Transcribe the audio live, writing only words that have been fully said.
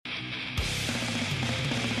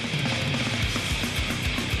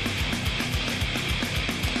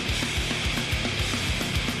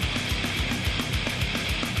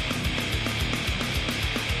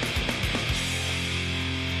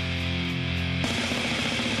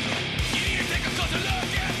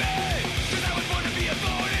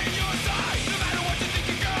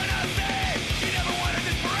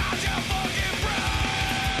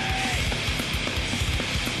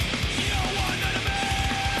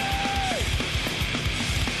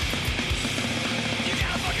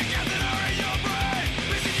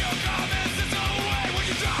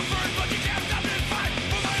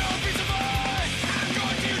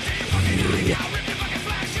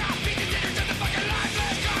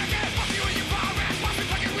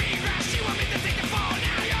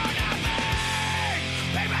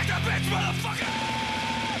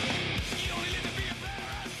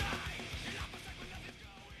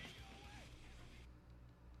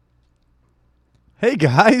Hey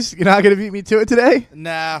guys, you're not gonna beat me to it today?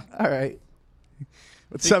 Nah. All right.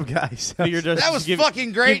 What's up, guys? That was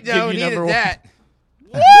fucking great, though. give you Needed number that.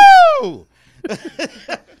 Woo!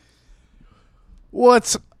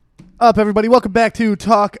 What's up, everybody? Welcome back to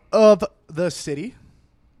Talk of the City.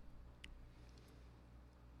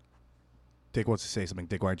 Dick wants to say something.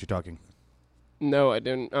 Dick, why aren't you talking? No, I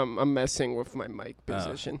didn't. I'm messing with my mic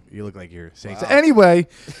position. You look like you're saying something. Anyway,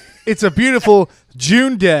 it's a beautiful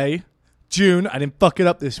June day. June. I didn't fuck it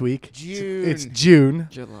up this week. June. It's June.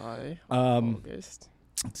 July, It's August.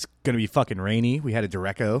 going to be fucking rainy. We had a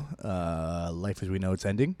Derecho. Life as we know it's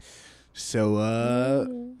ending. So,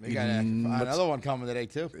 We got another one coming today,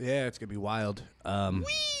 too. yeah, it's going to be wild.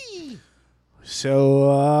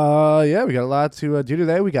 So, yeah, we got a lot to do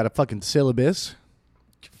today. We got a fucking syllabus.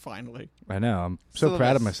 Finally. I know. I'm so Syllabus.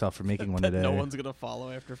 proud of myself for making one That today. no one's going to follow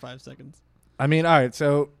after 5 seconds. I mean, all right,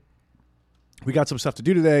 so we got some stuff to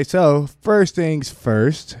do today. So, first things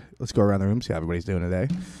first, let's go around the room, see how everybody's doing today.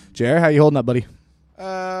 Jer, how you holding up, buddy?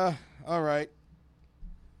 All right.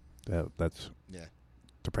 That's Yeah.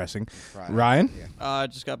 depressing. Friday. Ryan? Yeah. I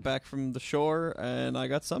just got back from the shore, and I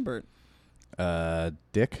got sunburnt.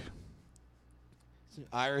 Dick?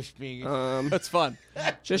 Irish being That's fun.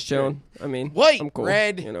 Just chilling. I mean, white, I'm cool.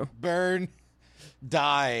 red, You know, burn,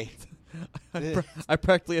 die. I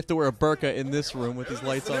practically have to wear a burqa in this room with these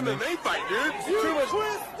lights on me. Twist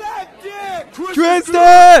that dick! twist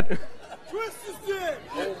it. Twist his dick!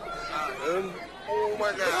 Oh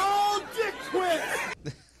my god. Oh, dick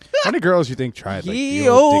twist! How many girls you think tried like the Ye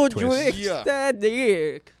old old dick twist? twist Yeah. that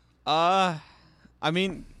dick. I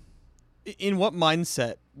mean, in what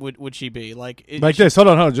mindset would she be? Like This. Hold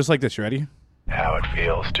on. Just like this. You ready? How it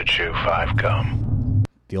feels to chew 5 gum.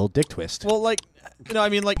 The old dick twist. Well, like, I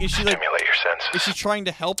mean, like, is she like, Stimulate your senses. is she trying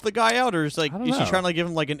to help the guy out, or is like, I don't is she know. trying to like give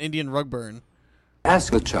him like an Indian rug burn?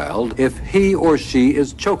 Ask a child if he or she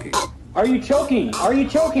is choking. Are you choking? Are you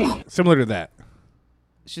choking? Similar to that.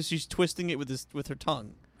 It's just she's twisting it with her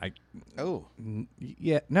tongue. Oh.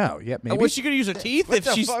 Yeah. No. Yeah. Maybe. And was she gonna use her teeth What if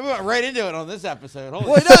the she's? fuck? We went right into it on this episode. Holy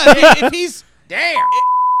Well, no, if he's damn.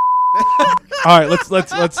 All right. Let's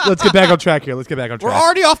get back on track here. Let's get back on we're track.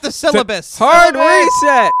 already off the syllabus. Hard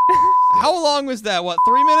reset. How long was that? What,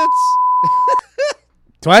 3 minutes?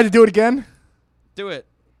 Do I have to do it again? Do it.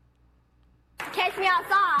 Catch me outside.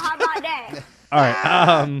 How about that? All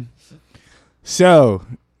right. So,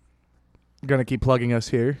 I'm going to keep plugging us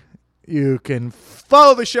here. You can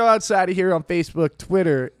follow the show outside of here on Facebook,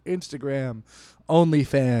 Twitter, Instagram,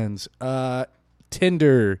 OnlyFans,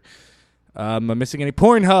 Tinder. Am I missing any?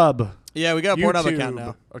 Pornhub. Yeah, we got a Pornhub YouTube. account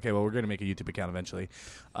now. Okay, well, we're going to make a YouTube account eventually.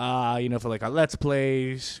 For like our Let's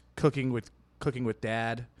Plays, cooking with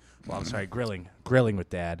Dad. Well, I'm sorry, grilling with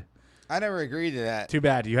Dad. I never agreed to that. Too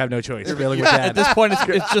bad, you have no choice. Grilling with Dad. At this point,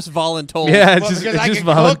 it's just voluntold. Yeah, Well, because I can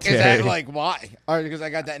cook, is that like why? Or because I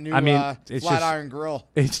got that new it's flat just- iron grill.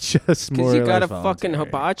 It's just more. Because you or got a less fucking voluntary.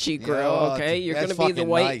 hibachi grill, Yeah, okay? You're that's gonna be the fucking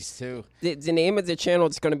white. nice too. The name of the channel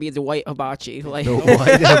is gonna be the white hibachi. Like, The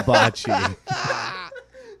white hibachi.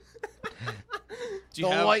 Do you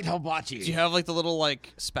The have, white hibachi. do you have like the little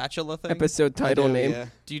like spatula thing? episode title do, name. yeah.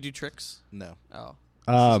 Do you do tricks? No. Oh.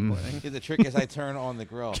 Yeah, the trick is I turn on the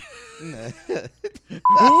grill.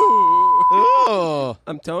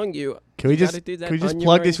 I'm telling you. Can we you just gotta do that can we just onion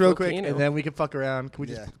plug ring this real quick volcano. and then we can fuck around? Can we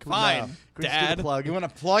just Yeah. can we Fine, just do Dad. the plug? You want to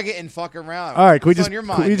plug it and fuck around? All right, can we What's just on your can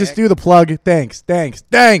mind, we just Nick? do the plug? Thanks.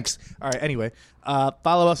 All right. Anyway,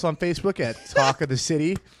 follow us on Facebook at Talk of the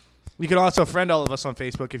City. You can also friend all of us on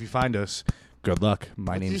Facebook if you find us. Good luck.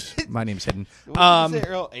 My name's hidden. What did you say,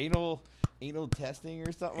 Earl? Anal testing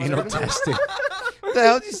or something? Anal like that? testing. What the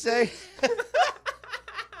hell did you say?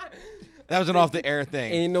 That was an off the air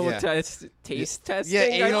thing. Anal yeah. taste testing. Yeah,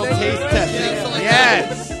 I anal think? taste testing.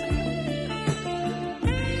 Yes.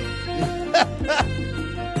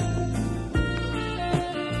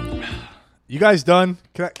 You guys done?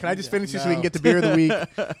 Can I just finish this so we can No. get the beer of the week,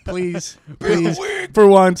 please? For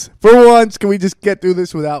once, can we just get through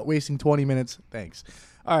this without wasting 20 minutes? Thanks.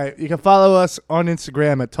 All right, you can follow us on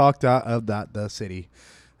Instagram at talk.of.thecity.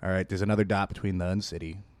 All right, there's another dot between the and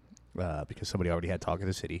city because somebody already had Talk of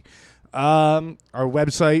the City. Our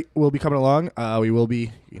website will be coming along. We will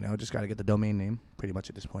be, just got to get the domain name pretty much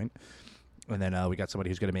at this point. And then we got somebody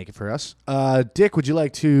who's going to make it for us. Dick, would you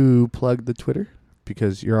like to plug the Twitter?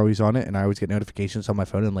 Because you're always on it, and I always get notifications on my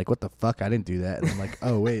phone, and I'm like, what the fuck? I didn't do that. And I'm like,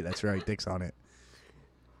 oh, wait, that's right. Dick's on it.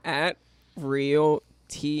 At Real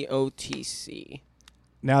TOTC.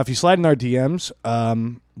 Now, if you slide in our DMs,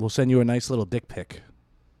 we'll send you a nice little dick pic.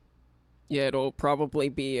 Yeah, it'll probably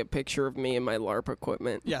be a picture of me and my LARP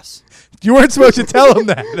equipment. Yes. You weren't supposed to tell him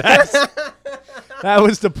that. That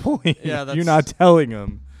was the point. Yeah, You're not telling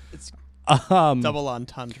him. It's Um, double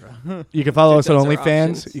entendre. You can follow us at Those are OnlyFans.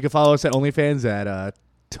 options. You can follow us at OnlyFans at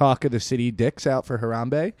Talk of the City Dicks out for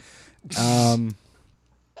Harambe.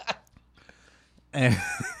 And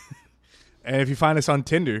if you find us on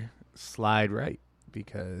Tinder, slide right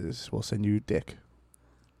because we'll send you dick.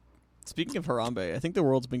 Speaking of Harambe, I think the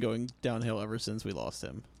world's been going downhill ever since we lost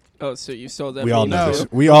him. Oh, so you saw that? We all meme know No. this. too?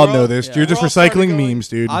 We all We're know all- this. yeah. You're just We're all starting recycling going- memes,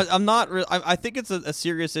 dude. I'm not. I think it's a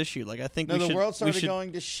serious issue. Like I think No, we the should. world started we should,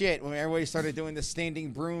 going to shit when everybody started doing the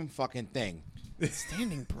standing broom fucking thing.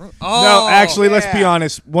 standing broom. No, Oh, actually, let's be yeah.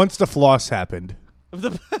 honest. Once the floss happened,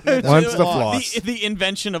 the, once the floss, the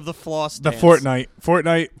invention of the floss. the dance. Fortnite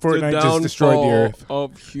The just destroyed the downfall earth.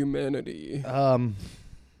 of humanity.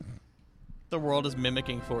 The world is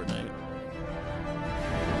mimicking Fortnite.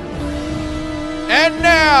 And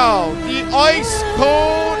now, the ice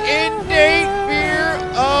cold in-date beer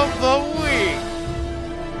of the week.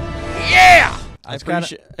 Yeah! I was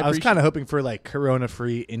appreciate- kind of hoping for like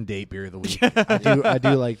Corona-free in-date beer of the week. I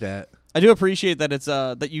do like that. I do appreciate that it's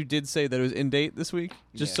that you did say that it was in date this week.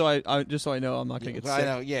 Just so I know I'm not gonna get I sick.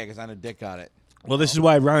 know, yeah, because I know Dick got it. Well, this is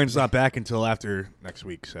why Ryan's not back until after next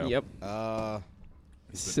week. So Yep. Oh.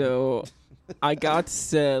 So I got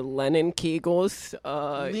Lennon Kegels.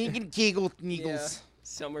 Lincoln Kegel Yeah, Neagles.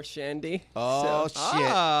 summer shandy. Oh, So, shit.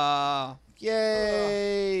 Ah,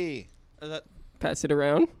 Yay! is that pass it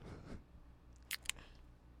around.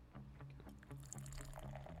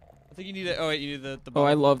 I think you need it. Oh wait, you need the. Oh,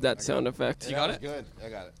 I love that sound effect. You got That it? was good. I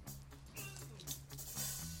got it.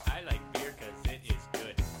 I like beer because it is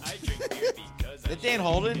good. I drink beer because Is it Dan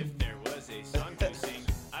Holden? If there was a song to sing,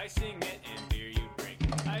 I sing it and beer you bring.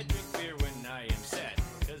 I drink beer when I am sad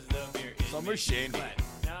because the beer is Summer makes me shandy. glad.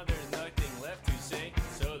 Now there's nothing left to say,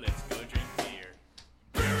 so let's go drink beer.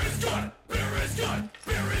 Beer is good. Beer is good.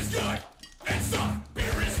 Beer is good. It's soft.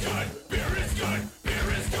 Beer is good. Beer is good.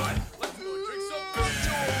 Beer is good. Let's go drink some beer.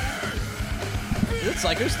 Is it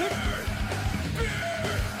Psycho Stick?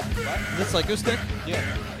 What? Is it Psycho Stick? Yeah.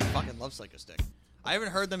 I fucking love Psycho Stick. I haven't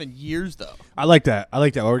heard them in years though. I like that. While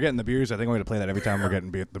we're getting the beers, I think I'm going to play that every time we're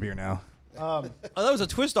getting the beer now. Oh, that was a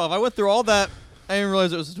twist off. I went through all that. I didn't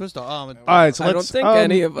realize it was a twist off. Oh, All right, so I don't let's think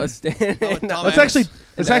any of us stand. let's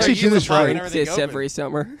actually do this right. This every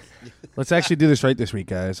summer. Let's actually do this right this week,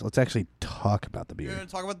 guys. Let's actually talk about the You're beer. gonna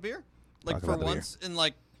talk about the beer, like Talk for about the beer. once in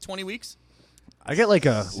like 20 weeks. I get like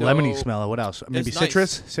a So- lemony smell. What else? Maybe It's nice.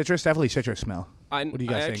 citrus. Citrus, definitely citrus smell. I What do you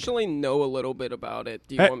guys think? actually know a little bit about it.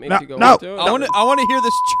 Do you Hey, want me no, to go no. into it? I want to hear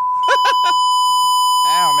this.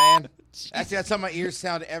 Ow, man. Actually, that's how my ears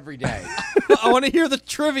sound every day. I want to hear the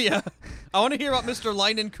trivia. I want to hear about Mr.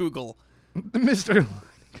 Leinenkugel. Mr.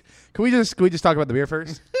 Can we just talk about the beer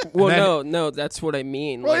first? Well, And then- no, that's what I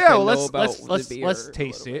mean. Well, like, yeah. I Well, know about the beer let's a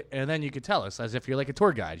taste little it, and then you can tell us as if you're like a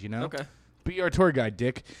tour guide. You know? bit. Okay. Be our tour guide,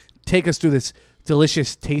 Dick. Take us through this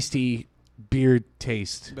delicious, tasty beer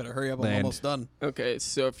taste. Better hurry up. I'm Land. almost done. Okay,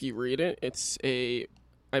 so if you read it,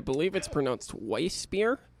 I believe it's pronounced Weiss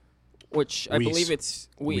beer, which I Weiss. believe it's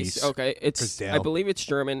Weiss. Weiss. Okay, Chris it's Dale. I believe it's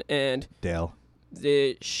German, and Dale.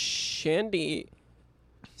 the shandy.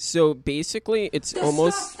 So basically, it's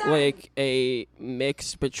almost like a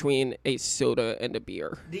mix between a soda and a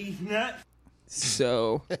beer.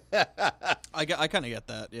 So I kind of get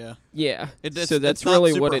that. Yeah. yeah, It's- so that's it's not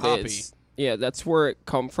really super what it hoppy. is. Yeah, that's where it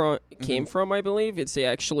came from. I believe it's they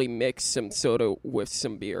actually mix some soda with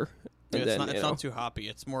some beer, and It's then not. you It's know. not too hoppy.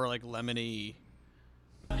 It's more like lemony.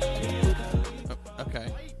 Oh, okay.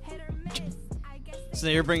 So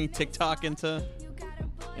now you're bringing TikTok in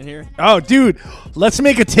here? Oh, dude, let's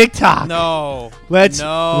make a TikTok. No. Let's no,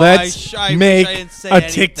 I wish make I didn't say a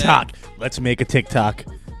anything. TikTok. Let's make a TikTok.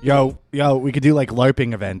 Yo, we could do like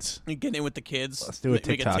LARPing events. You getting in with the kids. Let's do a Make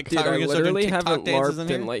TikTok. Dude, We're I gonna start doing literally TikTok haven't dances LARPed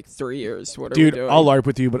here? in like 3 years. What are Dude, we doing? I'll LARP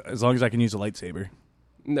with you, but as long as I can use a lightsaber.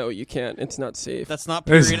 No, you can't. It's not safe. That's not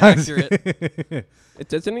period accurate. It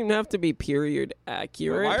doesn't even have to be period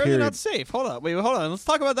accurate. Why are they Period. not safe? Hold on. Wait, hold on. Let's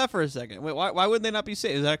talk about that for a second. Wait, why would they not be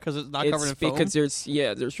safe? Is that because it's not covered in It's foam? because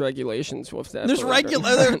there's regulations with that. There's but I don't-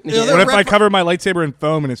 regular- Yeah. What if I cover my lightsaber in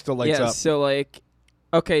foam and it still lights Yeah, up? so like,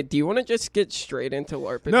 okay, do you want to just get straight into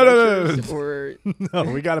LARP No. adventures, or No,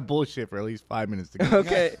 we got to bullshit for at least 5 minutes to go.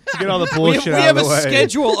 okay? To get all the we bullshit out have of a the way.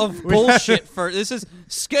 schedule of bullshit for this is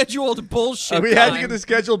scheduled bullshit. We had to time. get the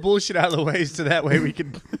scheduled bullshit out of the way so that way we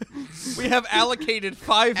can. We have allocated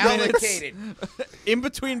 5 Allocated. minutes in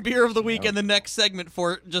between beer of the week and the next segment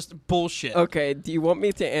for just bullshit. Okay, do you want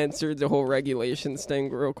me to answer the whole regulations thing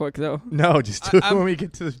real quick though? No, just do it I'm- when we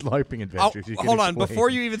get to the LARPing adventures. You can Hold on, explain. before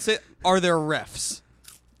you even say, are there refs?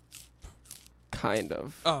 Kind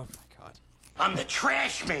of. Oh my god. I'm the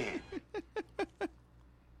trash man.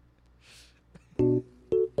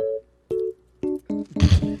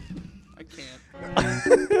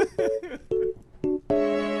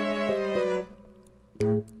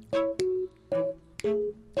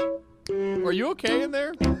 Are you okay in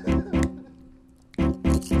there?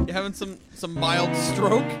 You having some mild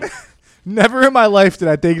stroke? Never in my life did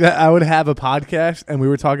I think that I would have a podcast and we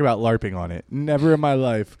were talking about LARPing on it. Never in my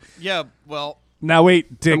life. Yeah, well. Now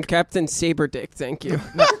wait, Dick. I'm Captain Saberdick. Thank you.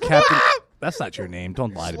 No, Captain. That's not your name.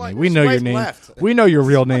 Don't lie to me. Swipe- We know your swipe name. left. We know your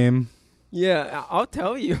real name. Yeah, I'll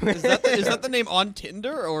tell you. Is that the name on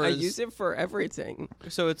Tinder or I is, use it for everything.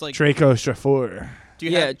 so it's like Draco Strafor. do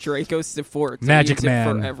you Yeah, have, Draco's the Fort. Magic I use Man.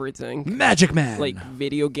 it for everything. Magic Man. Like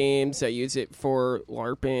video games, I use it for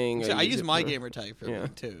LARPing. See, I use it my for- gamer tag for Yeah.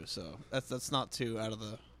 everything too, so that's not too out of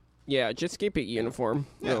the. Yeah, just keep it uniform.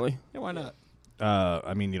 Yeah. Really. Yeah, why not?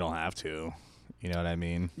 I mean, you don't have to. You know what I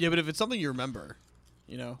mean? Yeah, but if it's something you remember,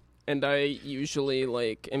 you know. And I usually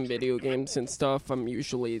like in video games and stuff. I'm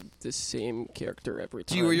usually the same character every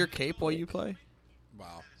time. Do you wear your cape while you play?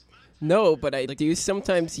 Wow. No, but I do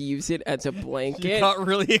sometimes use it as a blanket. You got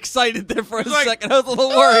really excited there for a second. I was a little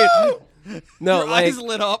worried. No, Your like eyes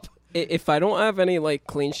lit up. if I don't have any like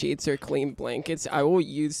clean sheets or clean blankets, I will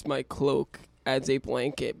use my cloak as a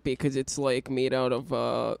blanket because it's like made out of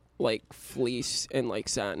like fleece and like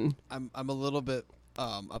satin. I'm a little bit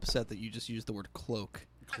upset that you just used the word cloak.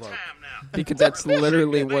 Cloak. Because that's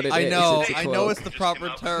literally what it is. I know, It's a I know cloak. it's the proper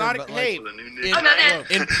term, Not a but cape. like,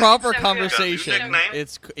 in proper conversation,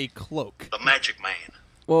 it's a cloak. The Magic Man.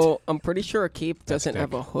 Well, I'm pretty sure a cape doesn't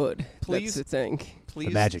have a hood. Please- That's the thing. Please,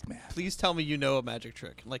 The Magic Man. Please tell me you know a magic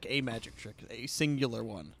trick, like a magic trick, a singular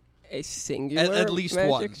one. A singular At least magic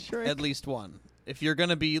one. trick? At least one. If you're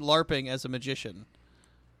gonna be LARPing as a magician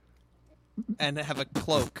and have a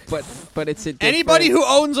cloak. But it's a different, Anybody who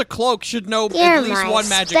owns a cloak should know at least one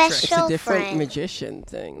magic trick. it's a different magician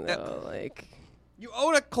thing though. Like You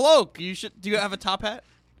own a cloak. You should. Do you have a top hat?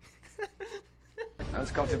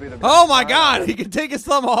 That's come to be the Oh my God! He can take his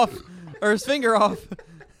thumb off or his finger off.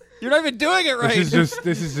 You're not even doing it right. This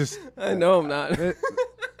is just. I know I'm not.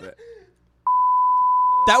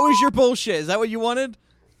 That was your bullshit. Is that what you wanted?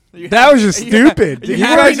 That was just stupid. You You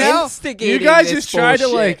happy guys, now? you guys this just tried to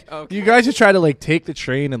bullshit. like. Okay. You guys just tried to like take the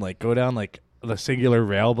train and like go down like the singular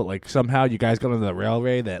rail, but like somehow you guys got on the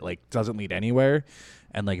railway that like doesn't lead anywhere,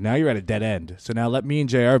 and like now you're at a dead end. So now let me and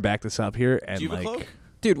JR back this up here and Do you have a like. cloak?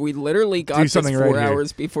 Dude, we literally got Do this something 4 right here.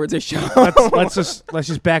 hours before the show. let's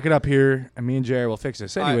just back it up here, and me and Jared will fix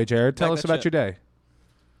this. Anyway, right, Jared, tell back us that about shit. your day.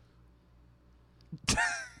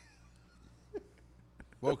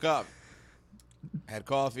 Woke up. Had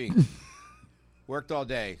coffee. Worked all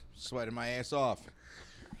day. Sweated my ass off.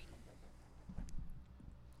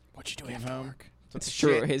 What you Came home. Took It's a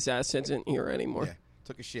true. shit. His ass isn't here anymore. Yeah.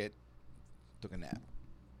 Took a shit. Took a nap.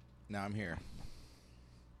 Now I'm here.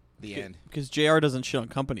 The end. Because JR doesn't shit on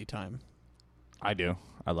company time. I do.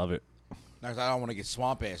 I love it. Now, 'cause I don't want to get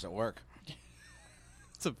swamp ass at work.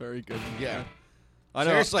 It's a very good. Yeah. I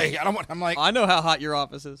know. Seriously, I don't want. I'm like, I know how hot your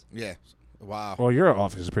office is. yeah. Wow. Well, your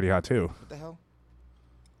office is pretty hot too. What the hell?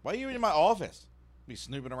 Why are you in my office? Be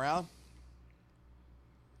snooping around?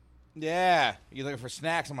 Yeah. You're looking for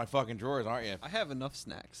snacks in my fucking drawers, aren't you? I have enough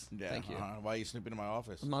snacks. Yeah. Thank you. Why are you snooping in my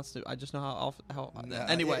office? I'm not I just know how. Yeah,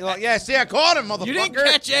 Anyway, yeah, see, I caught him, motherfucker. you didn't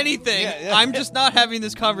catch anything. Yeah, yeah. I'm just not having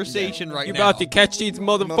this conversation right You now. about to catch these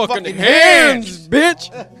motherfucking Motherfucking hands, bitch.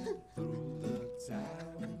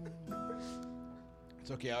 It's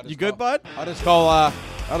okay. I'll just You good, call- bud? I'll just call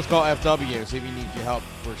FW, see if he needs your help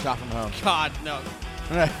for shop from home. God, no.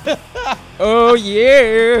 Oh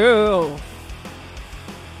yeah.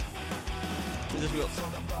 Is this real?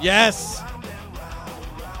 Yes.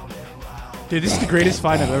 Dude, this is the greatest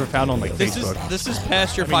find I've ever found on like This Facebook. is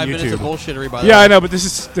past your I mean, 5 minutes of YouTube. bullshittery, by the Yeah, way. I know, but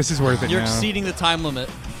this is worth it. You're now. exceeding the time limit.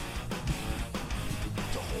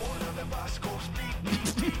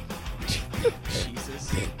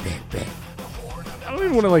 Jesus. I don't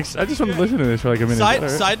even want to like. I just want to listen to this for like a minute. All right.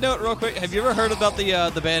 Side note, real quick. Have you ever heard about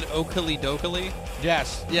the band Oakley Dokley?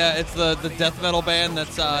 Yes. Yeah, it's the death metal band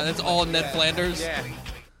that's all Ned Flanders. Yeah.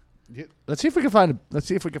 Let's see if we can find. Let's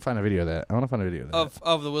see if we can find a video of that. I want to find a video of that.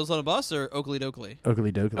 Of the Wheels on a Bus or Oakley Dokley?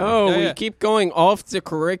 Oakley Dokley. Oh, Yeah, we yeah. keep going off the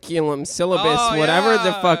curriculum syllabus, Oh, whatever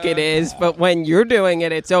the yeah. fuck it is. But when you're doing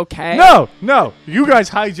it, it's okay. No, you guys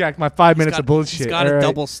hijacked my 5 minutes of bullshit. He's got all a right?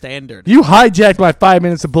 double standard. You hijacked my 5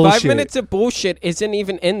 minutes of bullshit. 5 minutes of bullshit isn't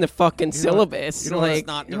even in the fucking syllabus. You know what? like, It's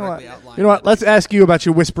not You know what? directly outlined. You know what? Let's ask you about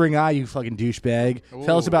your whispering eye, you fucking douchebag.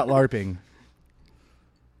 Tell us about LARPing.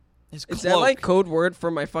 His is that cloak. like code word for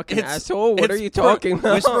my fucking It's- asshole? What are it's you talking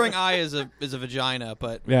about? Whispering eye is a vagina,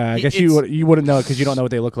 but Yeah, I guess it's- you wouldn't know it because you don't know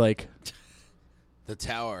what they look like. The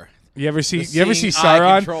tower. You ever see seeing eye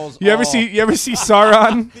Sauron? controls You ever all. see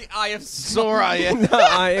Sauron? The eye of Sora, yeah.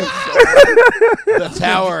 I am The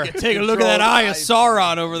tower. Take a look at that eye of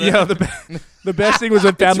Sauron over there. Yeah, the best thing was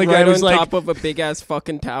when Family It's Guy right was on like, top of a big ass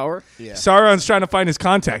fucking tower. Yeah. Sauron's trying to find his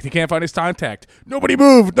contact. He can't find his contact. Nobody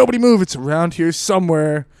move. Nobody move. It's around here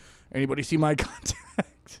somewhere. Anybody see my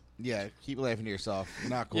contact? Yeah, keep laughing to yourself.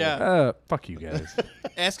 Not cool. Yeah. Fuck you guys.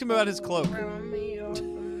 Ask him about his cloak.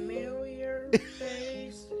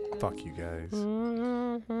 Fuck you guys.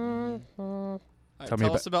 All right, Tell me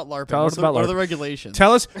tell us about LARPing. Tell us about What are LARPing. the regulations?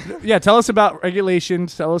 Tell us about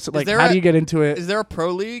regulations. Tell us like there how a- do you get into it? Is there a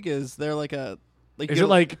pro league? Is there like a Is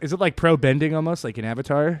it like pro bending almost like in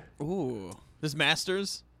Avatar? Ooh, there's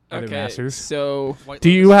masters. Are there Okay, masters? so White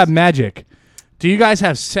Do you Lotus. have magic? Do you guys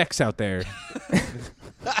have sex out there?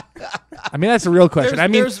 I mean, that's a real question.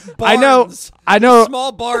 There's I know. barns. I know.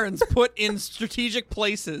 Small barns put in strategic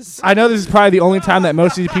places. I know this is probably the only time that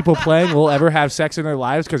most of these people playing will ever have sex in their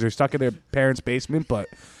lives because they're stuck in their parents' basement. But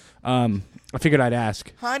I figured I'd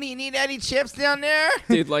ask. Honey, you need any chips down there?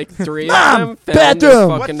 dude, like 3 of Mom, them found bathroom. their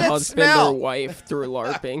What's fucking that husband smell? or wife through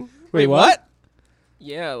LARPing. Wait, what?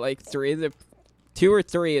 Yeah, like 2 or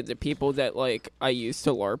 3 of the people that like I used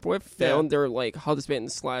to LARP with found their like husband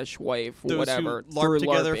 / wife, Those whatever, who through LARP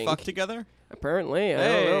together, LARPing. fuck together. Apparently, I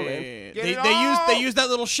don't know, man. Hey, Get they it they all! use that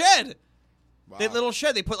little shed. Wow. That little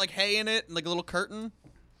shed. They put like hay in it and like a little curtain.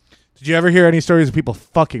 Did you ever hear any stories of people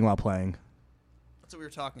fucking while playing? That's what we were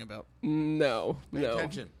talking about. No, Pay no,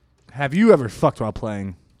 attention. Have you ever fucked while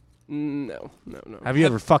playing? no. Have you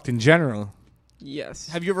ever fucked in general? Yes.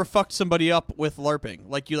 Have you ever fucked somebody up with LARPing?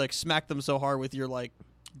 Like you like smacked them so hard with your like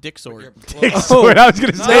dick sword. Sword, I was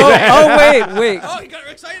gonna say that. Oh wait. Oh, he got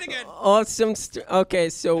excited again. Awesome. Okay,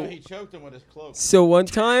 so He choked him with his cloak. So one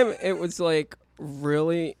time it was like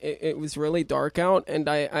really, it was really dark out, and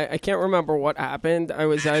I can't remember what happened. I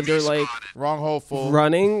was either like Wrong hole full.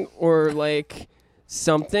 running or like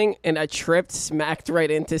something, and I tripped, smacked right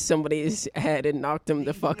into somebody's head, and knocked him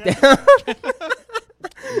the fuck down.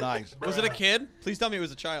 Nice. Was it a kid? Please tell me it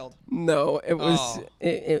was a child. No, it was Oh.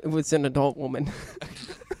 it was an adult woman.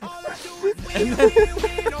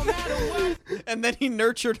 And then he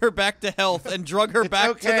nurtured her back to health and drug her back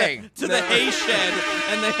okay. to the hay shed,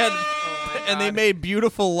 and they had and they made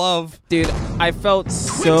beautiful love. Dude, I felt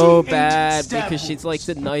so bad because she's like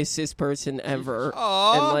the nicest person ever.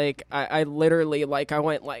 Aw. And like I literally like I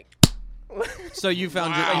went like So you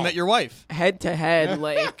found you met your wife. head to head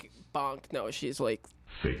like bonk. No, she's like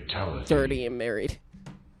Fatality. 30 and married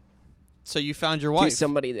So you found your to wife.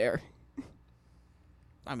 somebody there.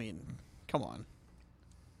 I mean, come on.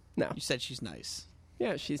 No. You said she's nice.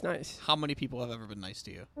 Yeah, she's nice. How many people have ever been nice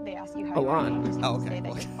to you? They ask you A how you are. lot. You just Oh, have to okay. say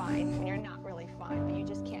that you're fine when you're not really fine, but you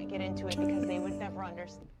just can't get into it because they would never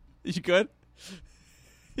understand. You good?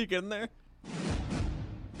 You good in there?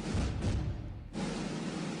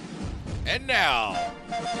 And now,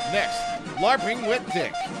 next, LARPing with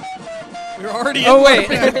Dick. We're already Oh, in wait.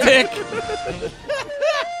 LARPing with Dick.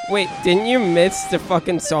 Wait, didn't you miss the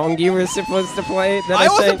fucking song you were supposed to play that I I,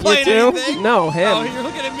 wasn't sent you playing to? anything. No, him. Oh, you're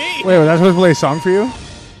looking at me. Wait, was I supposed to play a song for you?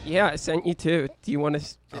 Yeah, I sent you two. Do you want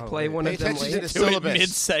to play one Pay of them attention to later? the Do it syllabus.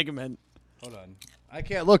 mid-segment. Hold on. I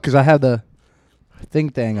can't look because I have the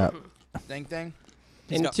thing up. Dang thing.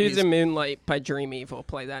 Into the Moonlight by Dream Evil.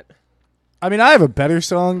 Play that. I mean, I have a better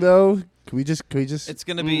song though. Can we just? It's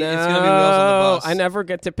gonna be. No, It's gonna be Wheels on the Bus. I never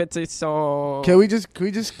get to pick a song. Can we just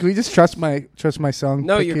trust my song?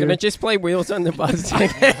 No, pick you're here? gonna just play Wheels on the Bus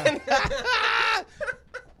again.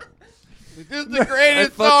 This is the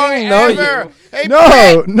greatest I song fucking know ever. you. Hey,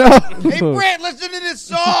 No, Brett. no. Hey, Brett, listen to this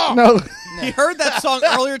song. No. He heard that song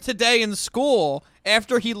earlier today in school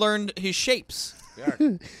after he learned his shapes.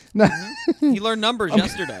 No. He learned numbers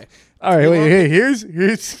yesterday. All right, wait. Hey, here's.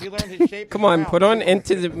 He learned his shape. Come on, put on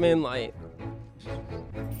Into the Moonlight.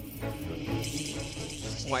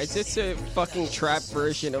 Why is this a fucking trap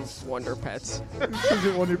version of Wonder Pets?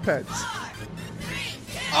 Wonder Pets.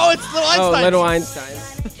 Oh, it's Little Einstein. Oh, Little Einstein.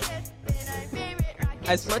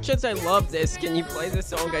 As much as I love this, can you play the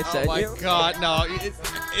song I Oh sent my you? God, no!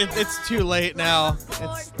 It's too late now.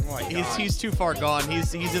 He's too far gone.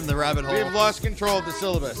 He's in the rabbit hole. We've lost control of the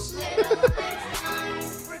syllabus.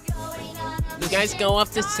 You guys go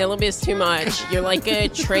off the syllabus too much. You're like a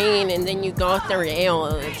train, and then you go off the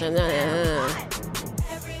rails.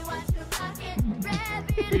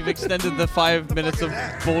 We've extended the 5 minutes of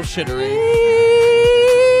bullshittery.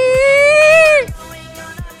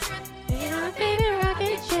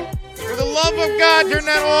 For the love of God, turn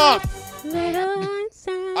that off.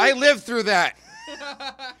 I lived through that.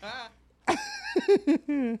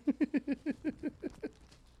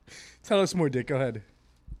 Tell us more, Dick. Go ahead.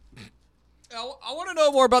 I want to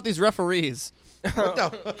know more about these referees. What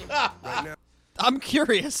the? I'm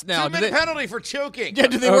curious now. 2-minute penalty for choking. Yeah,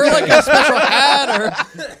 do they wear like a special hat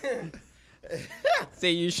or?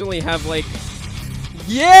 They usually have like.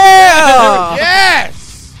 Yeah.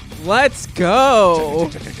 Yes. Let's go.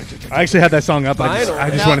 I actually had that song up. I just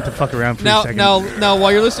Finally. wanted to fuck around for a second. Now,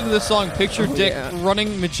 while you're listening to this song, picture Dick yeah.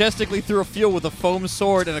 running majestically through a field with a foam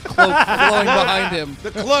sword and a cloak flowing behind him.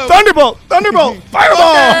 The cloak. Thunderbolt! Thunderbolt!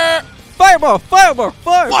 Fireball! Fireball! Fireball!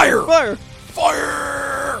 Fire! Fire! Fire!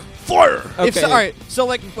 Fire. Fire! Okay. All right, so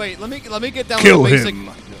like, wait, let me get down Kill to the basic. him.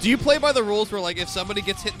 Do you play by the rules where like if somebody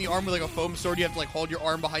gets hit in the arm with like a foam sword, you have to like hold your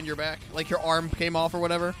arm behind your back, like your arm came off or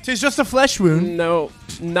whatever? Tis just a flesh wound. No,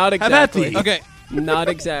 not Have at exactly. thee. Okay. Not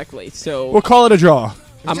exactly. So We'll call it a draw.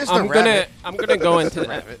 I'm just a gonna rabbit. go into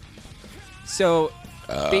that. So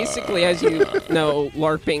basically, as you know,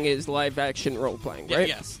 LARPing is live action role playing, right?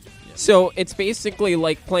 Yes. So it's basically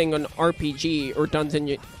like playing an RPG or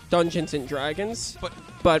Dungeons and Dragons,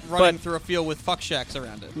 but Running through a field with fuck shacks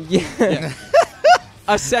around it. yeah,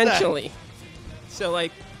 essentially. So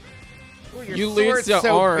like, you lose the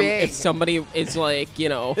arm if somebody is like,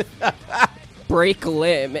 break a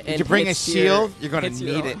limb. And Did you bring a hits shield? You're gonna hits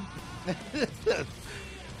your need it. arm.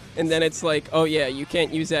 And then it's like, oh yeah, you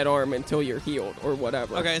can't use that arm until you're healed or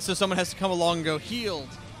whatever. Okay, so someone has to come along and go healed,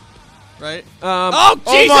 right? Oh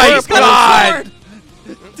Jesus! my he's got God.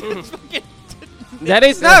 a sword! that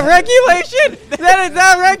is not regulation. That is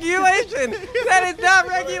not regulation. That is not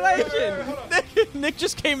regulation. Nick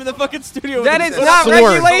just came in the fucking studio. That with is his not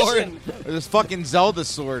sword. regulation. Or this fucking Zelda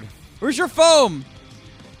sword. Where's your foam?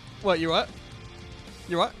 What? You what?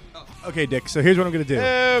 You what? Oh. Okay, Dick, so here's what I'm going to do.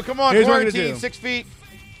 Oh, come on, Here's what I'm gonna quarantine, do. 6 feet.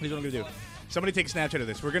 Here's what I'm gonna do. Somebody take a Snapchat of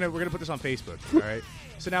this. We're gonna put this on Facebook. All right.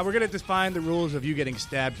 So now we're gonna define the rules of you getting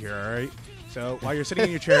stabbed here. All right. So while you're sitting in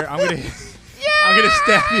your chair, I'm gonna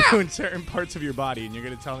stab you in certain parts of your body, and you're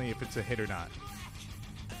gonna tell me if it's a hit or not.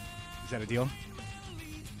 Is that a deal?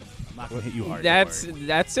 I'm not gonna hit you hard. don't worry.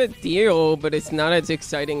 That's a deal, but it's not as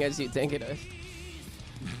exciting as you think it is.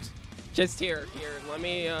 Just here. Let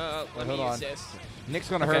me Hold use on. this. Nick's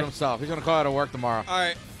gonna Okay. hurt himself. He's gonna call out of work tomorrow. All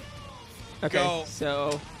right. Okay, Go.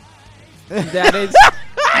 so that is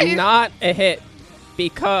not a hit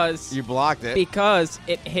because You blocked it.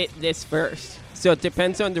 it hit this first. So it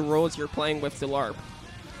depends on the rules you're playing with the LARP.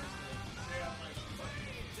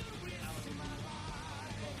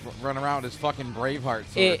 Run around with his fucking Braveheart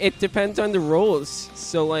sword. It depends on the rules.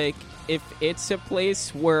 So like if it's a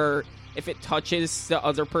place where if it touches the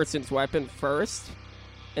other person's weapon first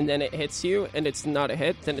and then it hits you and it's not a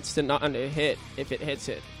hit, then it's not a hit if it hits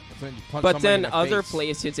it. So you punch But somebody then in the other face.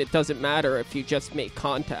 places it doesn't matter if you just make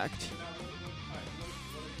contact.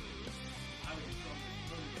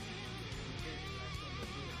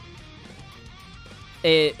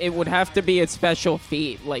 It would have to be a special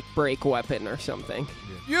feat like break weapon or something.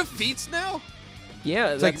 You have feats now?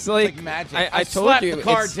 Yeah, It's that's like magic. I told slapped you the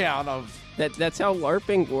card it's- down of. that's how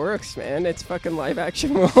LARPing works, man. It's fucking live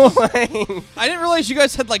action role playing. I didn't realize you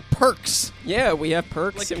guys had like perks. Yeah, we have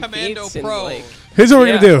perks Like and Commando feats and Pro. like Here's what we're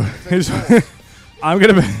Yeah. gonna do.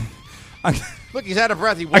 I'm Look, he's out of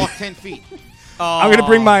breath. He walked 10 feet. I'm gonna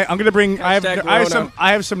bring I have Hashtag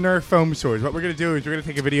I have some Nerf foam swords. What we're gonna do is we're gonna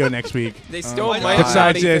take a video next week. they still my might God. not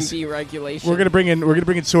Besides even this, be regulation. We're gonna bring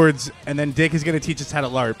in swords, and then Dick is gonna teach us how to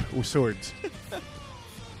LARP with swords.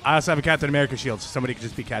 I also have a Captain America shield, so somebody could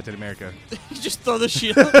just be Captain America. You just throw the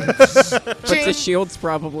shield. But the shield's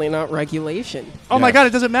probably not regulation. Oh my God, it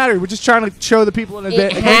doesn't matter. We're just trying to show the people in a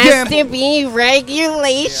bit. to be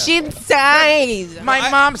regulation size. My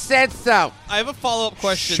mom said so. I have a follow-up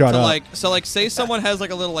question Shut to up. say someone has like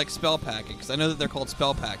a little like spell packet, because I know that they're called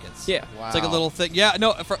spell packets. Yeah. Wow. It's like a little thing. Yeah,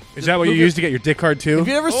 no. Is that what you use to get your dick hard too? Have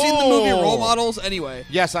you ever seen the movie Oh. Role Models? Anyway.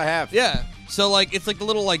 Yes, I have. Yeah. So like it's like the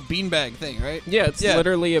little like beanbag thing, right? Yeah, it's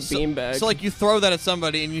literally a beanbag. So like you throw that at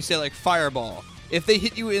somebody and you say like fireball. If they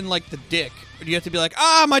hit you in like the dick, you have to be like,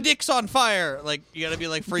 my dick's on fire. Like you gotta be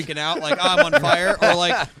like freaking out, like I'm on fire, or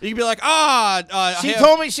like you can be like, She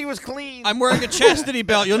told me she was clean. I'm wearing a chastity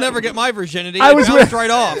belt. You'll never get my virginity. I It was bounced with-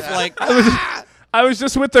 right off. Like I was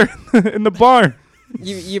just with her in the barn.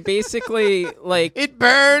 you basically like it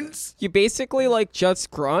burns. you basically like just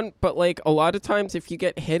grunt, but like a lot of times if you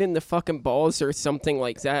get hit in the fucking balls or something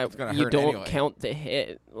like that, gonna you hurt don't anyway. count the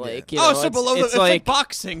hit. Like you know, so below it's it's like like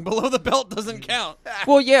boxing. Below the belt doesn't count.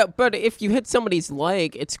 well, yeah, but if you hit somebody's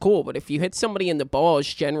leg, it's cool. But if you hit somebody in the balls,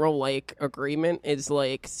 general like agreement is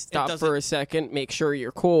like stop doesn't- for a second, make sure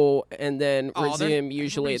you're cool, and then Oh, they're- resume.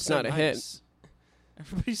 Usually, everybody's it's not so a hit. nice.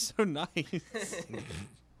 Everybody's so nice.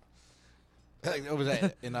 What was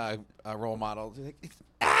that in a role model?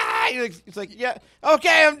 He's like, yeah,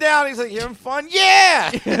 okay, I'm down. He's like, you having fun?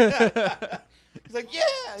 Yeah. He's like, yeah.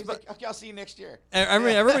 He's like, okay, I'll see you next year. I mean,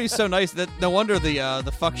 everybody's so nice that no wonder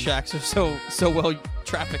the fuck shacks are so well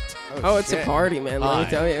trafficked. Oh, it's shit. a party, man. Let me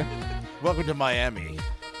tell you. Welcome to Miami.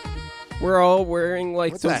 We're all wearing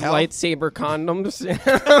like What the those hell? lightsaber condoms.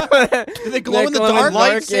 Do they glow in the dark?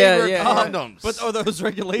 Lightsaber condoms. But those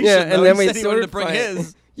regulations. Yeah, though. and then he we said he wanted to sword bring fight.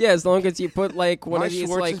 his. Yeah, as long as you put like one My of these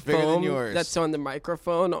Schwartz like is bigger than foam yours. that's on the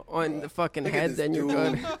microphone on the fucking head, then you're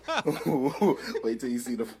good. Wait till you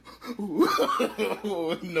see the.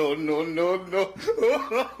 No, no, no,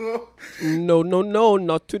 no. No,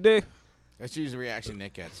 not today. That's usually the reaction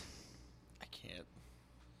Nick gets. I can't.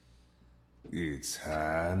 It's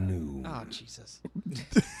high noon. Oh Jesus!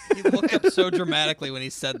 He looked up so dramatically when he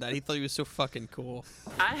said that. He thought he was so fucking cool.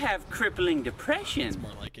 I have crippling depression.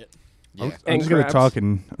 More like it. Yeah. I'm just gonna talk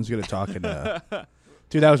and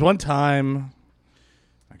dude, that was one time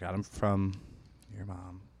I got him from your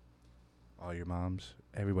mom, all your moms,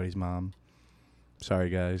 everybody's mom. Sorry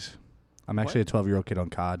guys, I'm actually a 12-year-old kid on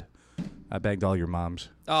COD. I begged all your moms.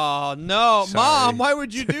 Oh no, Sorry. Mom! Why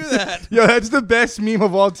would you do that? Yo, that's the best meme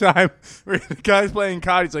of all time. Where the guy's playing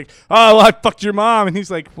COD, he's like, "Oh, well, I fucked your mom," and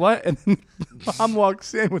he's like, "What?" And then mom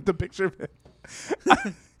walks in with the picture of it.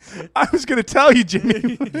 I was gonna tell you, Jimmy. I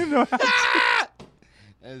didn't know how to.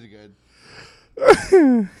 That was good.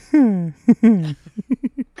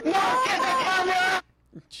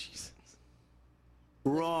 Jesus.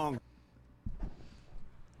 Wrong.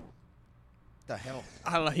 The hell?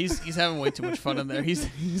 I don't know. He's having way too much fun in there.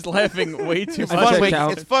 He's laughing way too It's much.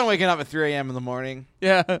 fun, it's fun waking up at 3 a.m. in the morning.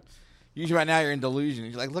 Yeah. Usually right now you're in delusion.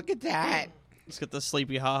 You're like, look at that. Let's get the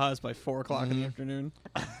sleepy ha-has by 4 o'clock in the afternoon.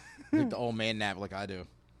 Like the old man nap like I do.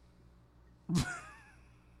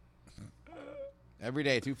 Every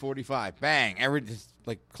day, 2:45. Bang. Just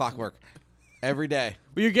like clockwork. Every day.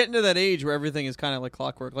 Well, you're getting to that age where everything is kind of like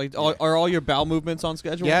clockwork. Like, are all your bowel movements on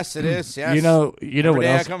schedule? Yes, it is. Yes. You know Every what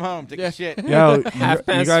day else? I come home, take a shit. Yo, Half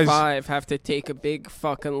past you guys, 5, have to take a big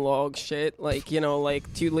fucking log shit, like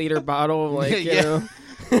 2-liter bottle, like Yeah.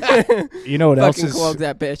 you know what else fucking is? clog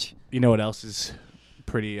that bitch. You know what else is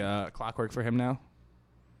pretty clockwork for him now?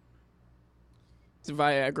 It's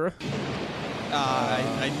Viagra.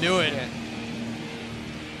 I knew it.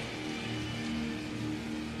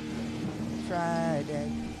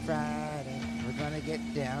 Friday, we're gonna get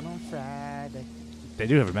down on Friday. They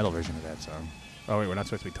do have a metal version of that song. Oh wait, we're not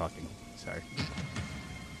supposed to be talking. Sorry.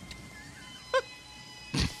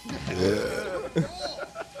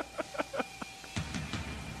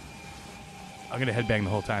 I'm gonna headbang the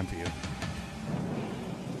whole time for you.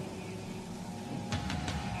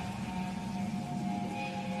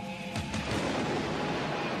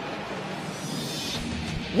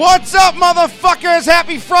 What's up, motherfuckers?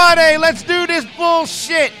 Happy Friday. Let's do this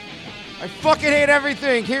bullshit. I fucking hate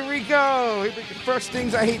everything. Here we go. Here we go. First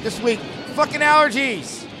things I hate this week. Fucking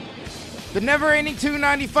allergies. The never-ending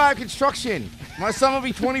 295 construction. My son will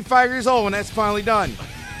be 25 years old when that's finally done.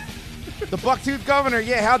 The bucktooth governor.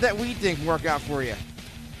 Yeah, how'd that weed thing work out for you?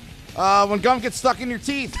 When gum gets stuck in your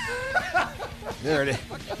teeth. There it is.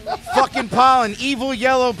 Fucking pollen. Evil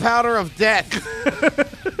yellow powder of death.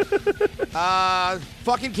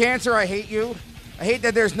 Fucking cancer, I hate you. I hate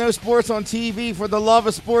that there's no sports on TV. For the love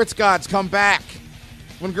of sports gods, come back.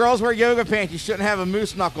 When girls wear yoga pants, you shouldn't have a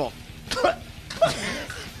moose knuckle.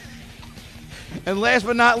 And last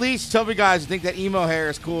but not least, chubby guys who think that emo hair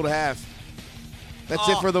is cool to have. That's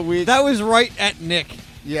it for the week. That was right at Nick.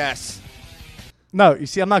 Yes. No, you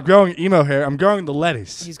see, I'm not growing emo hair. I'm growing the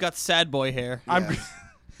lettuce. He's got sad boy hair.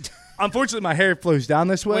 Unfortunately, my hair flows down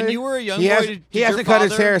this way. When you were a young He boy, hasn't your cut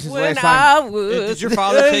his father- hair since When last time. I was Did your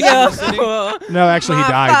father take you to the city? No, actually, he my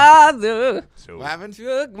died. Father What happened?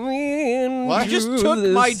 took me into What? You just the took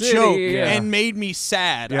my city. joke Yeah. and made me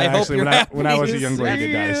sad. Yeah, I hope actually, you're when happy. I was a young boy, he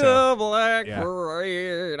did die. So. The black Yeah.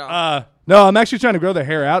 parade. No, I'm actually trying to grow the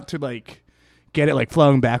hair out to like get it like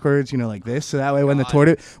flowing backwards, like this. So that way, when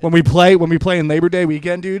we play in Labor Day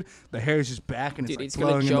weekend, dude, the hair is just back and Dude, it's he's like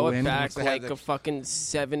gonna flowing in the Joe it wind. back to have like the- a fucking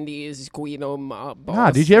 70s Guido mob boss.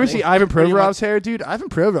 Nah, did you ever like- see Ivan Pretty Provorov's hair, dude? Ivan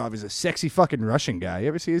Provorov is a sexy fucking Russian guy. You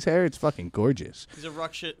ever see his hair? It's fucking gorgeous. He's a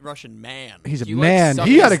Russian man. He's a You, like, man. suck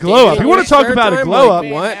He his got a glow up. dick You in want your to talk spare about a time? glow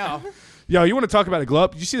Like, up? what? Yo, you want to talk about a glow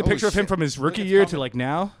up? Did you see the Holy picture of him shit. from his rookie Look, it's year to coming. like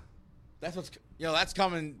now? That's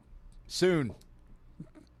coming soon.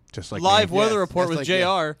 Just like Live me. weather Yes, report that's with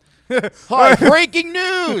like, JR. Hi, breaking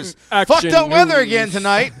news! Fucked up weather again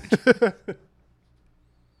tonight.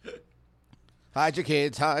 Hide your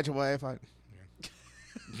kids, hide your wife.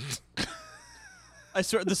 I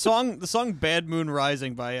swear the song "Bad Moon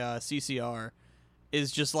Rising" by CCR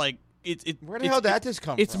is just like Where the hell did this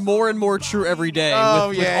come It's from? more and more true every day. Oh,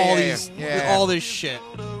 with yeah, all yeah, these, yeah. with all this shit.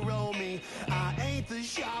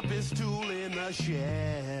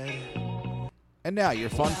 And now your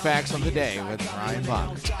fun facts of the day with Ryan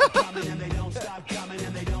Bach.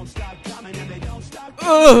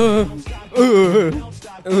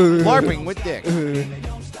 LARPing with Dick.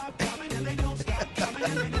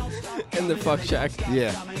 In the fuck shack.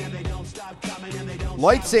 Yeah.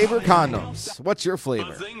 Lightsaber condoms. What's your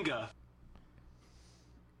flavor?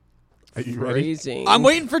 Are you ready? Phrasing. I'm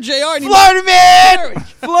waiting for JR. Florida man!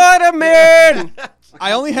 Florida man!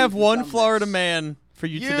 I only have one Florida man for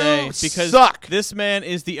you today because suck. this man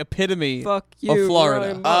is the epitome Fuck of you, Florida.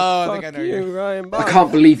 Ryan Bach. I think I Fuck know you, Ryan Bach. I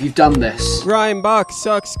can't believe you've done this. Ryan Bach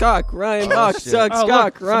sucks cock. Ryan Bach shit. sucks Oh, look,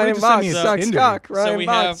 cock. somebody Ryan just sent Bach me a sucks Tinder. cock. So Ryan we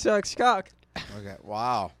Bach have- sucks cock. Okay.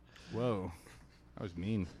 Wow. Whoa. That was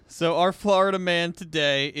mean. So our Florida man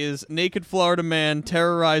today is naked Florida man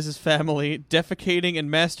terrorizes family, defecating and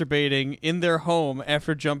masturbating in their home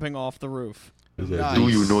after jumping off the roof. Nice. Do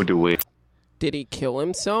you know the way? Did he kill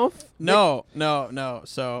himself? No.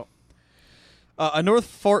 So a North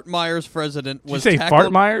Fort Myers resident Did you was say tackled.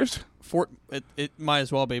 Fart Myers? It might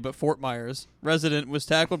as well be, but Fort Myers resident was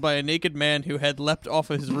tackled by a naked man who had leapt off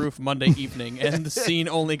of his roof Monday evening, and the scene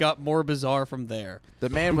only got more bizarre from there. The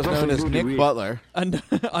man was known as Nick Butler.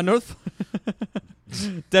 A North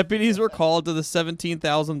deputies were called to the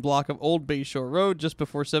 17,000 block of Old Bayshore Road just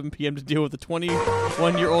before 7 p.m. to deal with the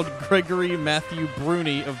 21-year-old Gregory Matthew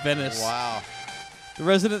Bruni of Venice. Wow. The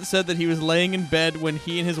resident said that he was laying in bed when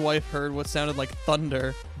he and his wife heard what sounded like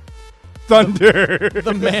thunder. Thunder.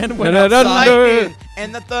 The man went outside. Lightning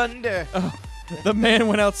and the thunder. The man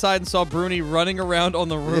went outside and saw Bruni running around on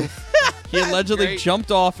the roof. He allegedly Great. jumped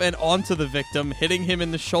off and onto the victim, hitting him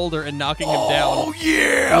in the shoulder and knocking him down. Oh,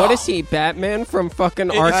 yeah. What is he, Batman from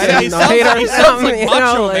fucking He Arkham sounds Knight like, or he sounds something? like you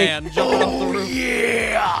Macho know, like, Man jumping off the roof.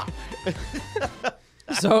 Yeah.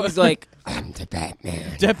 So he's like, I'm the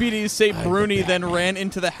Batman. Deputies say Bruni then ran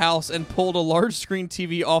into the house and pulled a large screen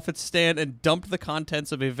TV off its stand and dumped the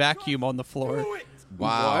contents of a vacuum on the floor.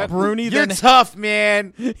 Wow. Bruni You're then tough,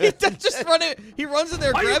 man. he just run it. He runs in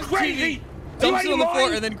there, grabs the TV, dumps it on the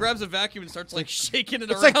floor, and then grabs a vacuum and starts like shaking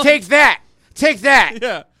it It's around. like, take that. Take that.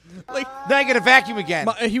 Yeah. Like Then I get a vacuum again.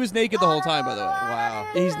 he was naked the whole time, by the way. Wow.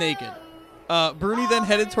 He's naked. Bruni then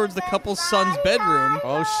headed towards the couple's son's bedroom,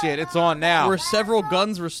 Oh, shit. It's on now. where several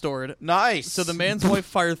guns were stored. Nice. So the man's wife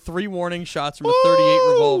fired 3 warning shots from a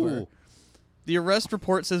 .38 revolver. The arrest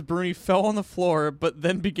report says Bruni fell on the floor, but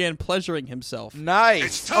then began pleasuring himself.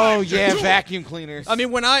 Nice. Oh, yeah. Vacuum cleaners. I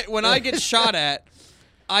mean, when I get shot at,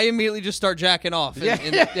 I immediately just start jacking off. Yeah.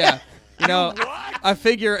 Yeah. You know, I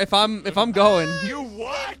figure if I'm going, you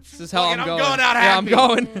what? this is how I'm I'm going. going out Yeah, happy. I'm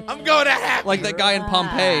going. I'm going out happy. Like that guy in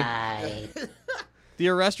Pompeii. The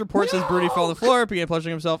arrest report says Bruni fell on the floor, began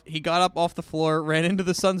pleasuring himself. He got up off the floor, ran into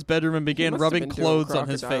the son's bedroom, and began must have rubbing been doing clothes on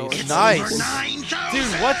his crocodile face. Nice.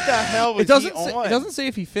 Dude, what the hell was It doesn't. he Say, on? it doesn't say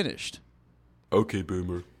if he finished. Okay,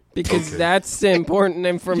 boomer. because Okay. that's important Yeah,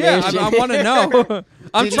 information. I want to know.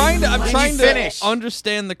 I'm Did trying he to finish?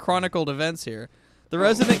 understand the chronicled events here. The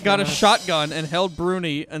resident got a shotgun and held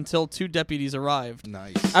Bruni until 2 deputies arrived.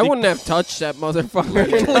 Nice. I wouldn't have touched that motherfucker.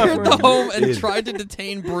 Cleared the home and tried to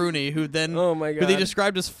detain Bruni, who then Oh my who they God.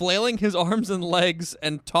 described as flailing his arms and legs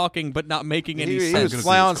and talking but not making any He sense. was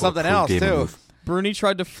flailing something else, too. Bruni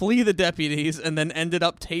tried to flee the deputies and then ended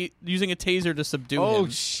up using a taser to subdue Oh, him.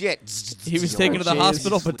 shit. He was taken to the jeez.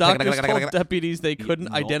 hospital, but doctors told deputies they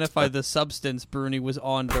couldn't identify the substance Bruni was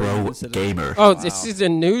on during the incident. Oh, this is a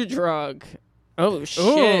new drug. Oh shit!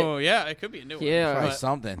 Oh, yeah, it could be a new one. Yeah. Try But,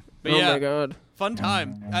 something. but Oh yeah, my god. fun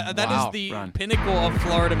time. That Wow. is the pinnacle of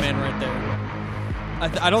Florida man right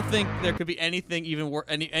there. I don't think there could be anything even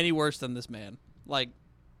any worse than this man. Like,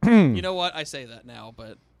 you know what? I say that now,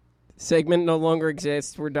 but Segment no longer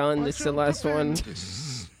exists. We're done. This is the last one.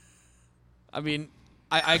 I mean,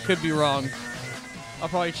 I could be wrong. I'll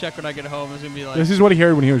probably check when I get home. It's gonna be like This is what he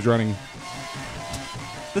heard when he was running.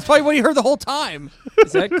 that's probably what he heard the whole time.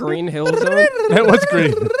 Is that Green Hill Zone? That was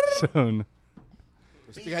Green Zone.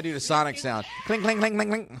 You gotta do the Sonic sound. Clink, clink, clink, clink,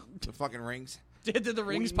 clink. The fucking rings. Did the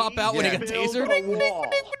rings pop out when he got tasered?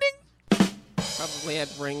 Probably had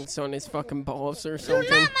rings on his fucking balls or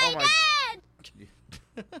something. Oh my.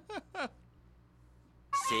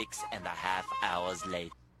 6.5 hours later.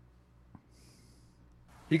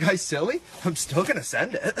 You guys silly? I'm still gonna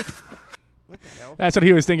send it. That's what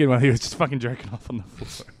he was thinking while he was just fucking jerking off on the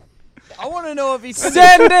floor. I want to know if he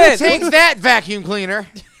Send it! Take that, vacuum cleaner.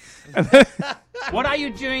 What are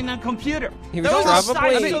you doing on computer? He was That was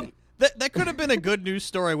probably. I mean, That could have been a good news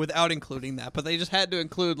story without including that, but they just had to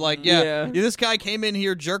include this guy came in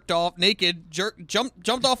here, jerked off, naked,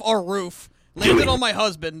 jumped off our roof, landed on my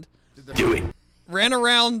husband, ran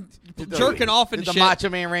around jerking off and the shit. Macho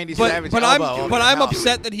Man Randy Savage But elbow. I'm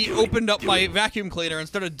upset that he opened up my vacuum cleaner and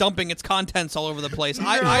started dumping its contents all over the place.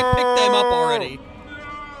 I picked them up already.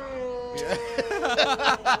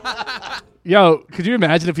 Yo, could you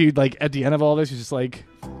imagine if he like at the end of all this, he's just like,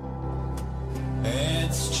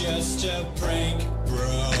 It's just a prank,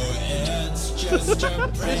 bro. It's just a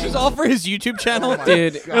prank. This is all for his YouTube channel,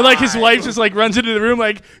 Dude. and like his wife just like runs into the room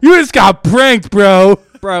like, you just got pranked, bro.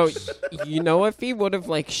 Bro, you know if he would have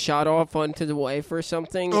like shot off onto the wife or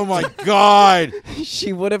something? Oh my God!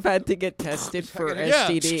 She would have had to get tested for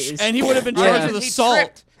STDs. And he would have been charged with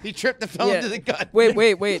assault. He tripped and fell into the gun.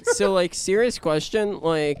 Wait. So, like, serious question.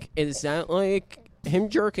 Like, is that, like, him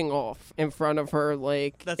jerking off in front of her,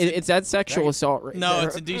 like, is that sexual assault right No, there?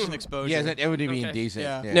 it's indecent exposure. Yeah, it would be indecent.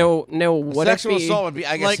 Yeah. Yeah. No, what Sexual if he... assault would be,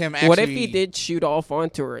 I guess, like, him actually... What if he did shoot off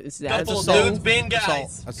onto her? Is that Couple assault? dudes being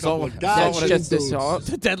guys. Assault. That's just assault? It's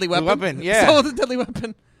a deadly weapon. Weapon, yeah. Assault with a deadly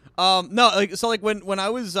weapon. No, like so, like when I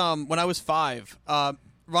was 5,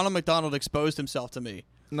 Ronald McDonald exposed himself to me.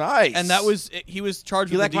 Nice. And he was charged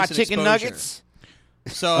You with like my indecent chicken exposure. nuggets?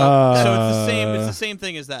 So it's the same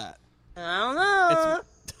thing as that. I don't know.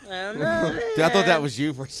 I don't know. Dude, I thought that was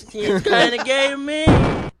you for a second. Seems kind of gay to me.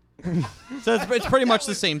 So it's pretty much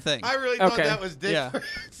the same thing. I really thought Okay. that was Dick Yeah. for a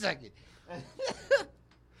second.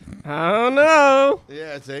 I don't know.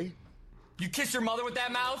 Yeah, see? You kiss your mother with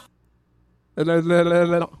that mouth? No.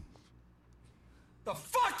 The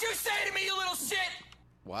fuck you say to me, you little shit?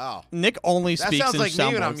 Wow. Nick only That speaks sounds in like me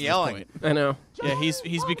sound when bites I'm at this yelling. point. I know. Yeah,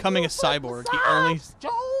 he's becoming a cyborg. He only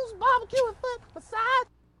Joe's barbecue and foot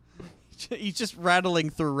beside. he's just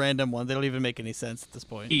rattling through random ones. They don't even make any sense at this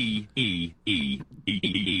point. E.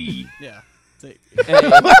 Yeah. Hey,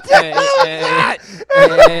 Yeah,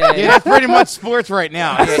 that's pretty much sports right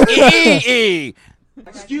now. Yeah. E.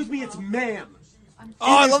 Excuse me, it's ma'am.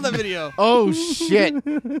 Oh, I love that video. Oh, shit.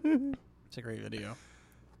 It's a great video.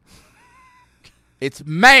 It's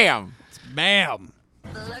ma'am. It's ma'am.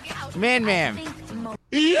 Man.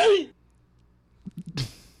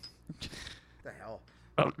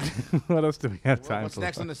 What else do we have time What's for?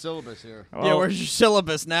 next on the syllabus here? Yeah, where's your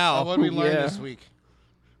syllabus now? What did we learn Yeah. this week?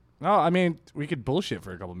 No, I mean we could bullshit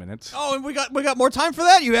for a couple minutes. Oh, and we got more time for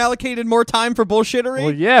that? You allocated more time for bullshittery?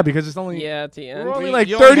 Well, yeah, because it's only yeah, at the end. we're only You- like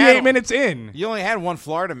you only 38 had- minutes in. You only had one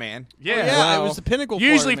Florida man. Yeah, yeah, it was the pinnacle.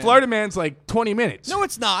 Usually Florida Florida Man's like 20 minutes. Man. No,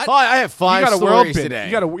 it's not. Oh, I have you 5 got a world stories build. today.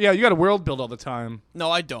 You got a world build all the time.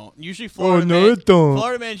 No, I don't. Usually Florida no, Man. I don't.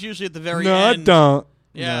 Florida Man's usually at the very No, I end. don't.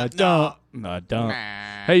 Yeah, no, I don't. No, I don't.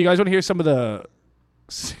 Hey, you guys want to hear some of the?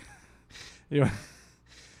 you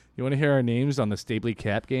want to hear our names on the Stabley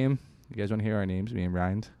Cap game? You guys want to hear our names, me and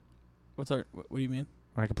Ryan? What do you mean?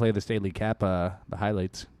 Or I can play the Stabley Cap, the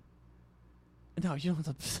highlights. No, you don't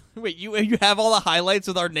have to. Wait, you have all the highlights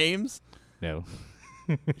with our names? No.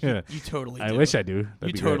 You totally do. I wish I do. That'd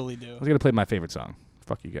You be great. totally do. I was gonna play my favorite song.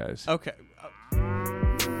 Fuck you guys. Okay.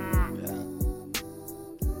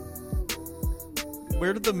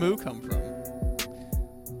 Where did the moo come from?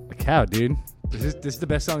 The cow, dude. This is the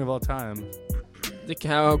best song of all time. The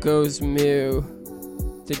cow goes moo.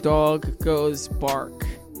 The dog goes bark.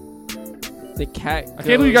 The cat goes I can't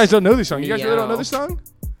believe you guys don't know this song. You guys really don't know meow. this song?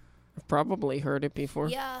 I've probably heard it before.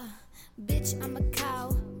 Yeah, bitch, I'm a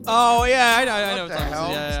cow. Oh yeah, I know. the hell?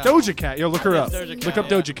 Yeah. It's Doja Cat. Yo, look her up. Doja Cat, Look up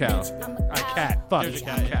yeah. Doja Cow. Cat. Fuck. Doja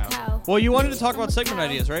Cat, yeah. Cow. Well, you wanted to talk about segment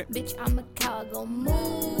ideas, right? Bitch, I'm a cow. I go moo.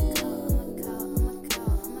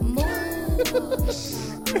 Moo.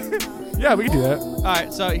 Yeah, we can do that. All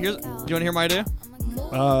right. So here's. Do you want to hear my idea?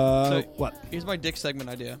 What? Here's my dick segment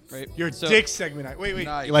idea, right? Your So- dick segment. Wait.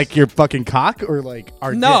 Nice. Like your fucking cock or like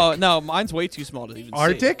our dick? No, mine's way too small to even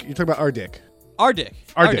Our see. dick? You're talking about our dick. Our dick.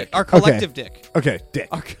 Our dick. Our collective Okay. dick. Okay, dick.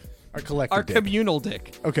 Our collective our dick. communal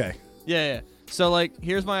dick. Okay. Yeah. So like,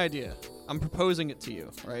 here's my idea. I'm proposing it to you,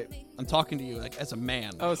 right? I'm talking to you like as a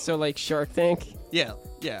man. Oh, so like Shark Tank? Yeah.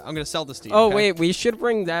 I'm gonna sell this to you. Oh okay? wait, we should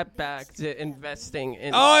bring that back to investing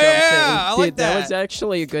in. Oh, something. yeah, I like Dude, that that. was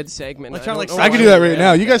actually a good segment. Let's I try to, don't like, know I can why do that we right did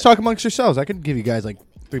now. that. You guys talk amongst yourselves. I can give you guys like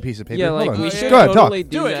 3 pieces of paper. Yeah, Hold like on. we yeah, should Go ahead, totally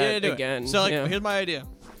talk. do it. that Do it. again. So like, yeah. here's my idea.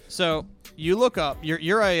 So you look up.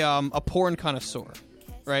 You're a porn connoisseur,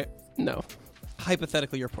 right? No.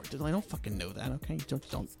 Hypothetically, you're a porn. I don't fucking know that. Okay,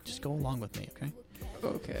 don't just go along with me. Okay.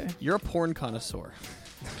 Okay. You're a porn connoisseur.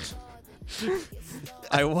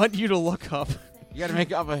 I want you to look up. You got to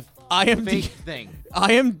make up a IMDb fake thing.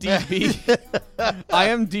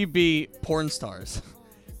 IMDb porn stars,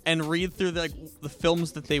 and read through the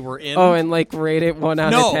films that they were in. Oh, and like rate it 1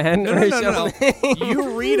 out of 10 or No. something?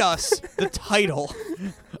 You read us the title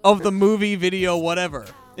of the movie, video, whatever.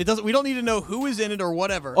 It doesn't. We don't need to know who is in it or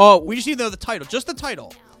whatever. Oh. We just need to know the title, just the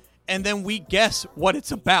title, and then we guess what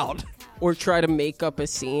it's about. Or try to make up a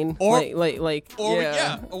scene. Or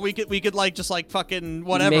we could like just like fucking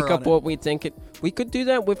whatever. Make on up it. what we think it. We could do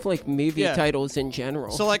that with like movie titles in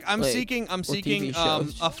general. So like I'm Like, seeking or TV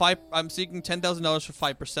shows. I'm seeking $10,000 for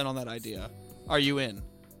 5% on that idea. Are you in?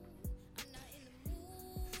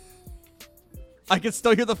 I can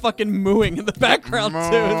still hear the fucking mooing in the background too.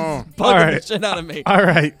 It's bugging the shit out of me. All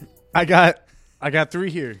right. I got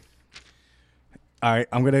 3 here. All right,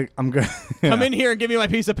 I'm gonna Come in here and give me my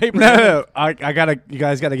piece of paper. No. You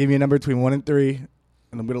guys gotta give me a number between 1 and 3,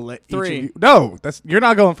 and I'm gonna let 3. each of you. No, you're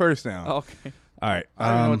not going first now. Oh, okay. All right.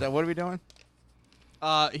 I don't know what are we doing?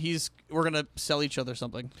 We're gonna sell each other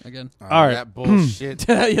something again. All right. That bullshit.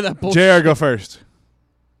 Yeah, that bullshit. JR, go first.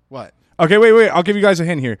 What? Okay, wait. I'll give you guys a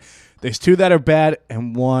hint here. There's 2 that are bad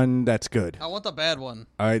and 1 that's good. I want the bad one.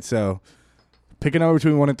 All right, so pick a number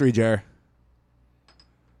between 1 and 3, JR.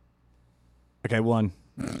 Okay, 1.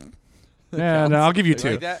 Yeah, no, I'll give you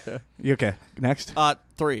 2. Like that? You okay? Next.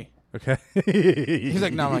 3. Okay. He's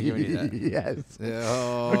like, no, I'm not giving you that. Yes.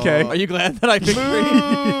 Oh. Okay. Are you glad that I picked 3?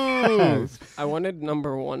 Yes. I wanted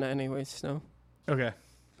number 1 anyway, so. Okay.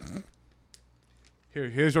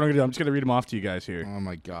 Here's what I'm gonna do. I'm just gonna read them off to you guys here. Oh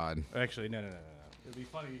my god. Actually, no. It'd be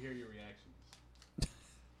funny to hear your reactions.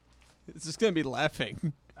 It's just gonna be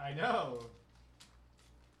laughing. I know.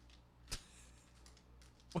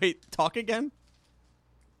 Wait, talk again?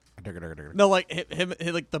 No, like him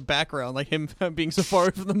like the background, like him being so far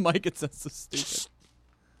away from the mic. It sounds so stupid.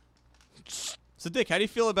 So, Dick, how do you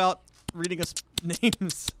feel about reading us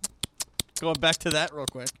names? Going back to that real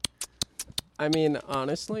quick. I mean,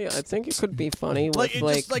 honestly, I think it could be funny. Like with,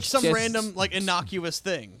 it's just like some random like innocuous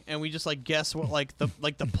thing, and we just like guess what like the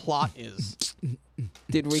plot is.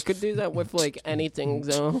 Dude, we could do that with like anything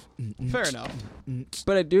though. Fair enough.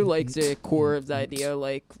 But I do like the core of the idea,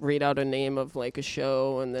 like read out a name of like a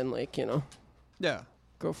show and then like, Yeah.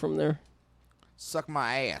 go from there. Suck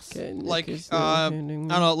my ass. Okay, Nick Like is I the- don't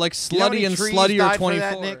know, like You know how Slutty many and trees Slutty died or for 24.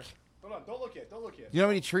 that, Nick? Hold on, don't look yet. You know how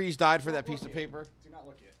many trees died for that piece of paper? Do not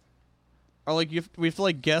look yet. Or like we have to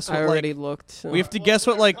like guess what I like already looked. So. we have to guess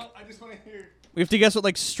what like I just want to hear. we have to guess what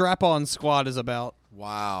like Strap-On Squad is about.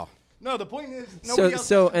 Wow. No, the point is.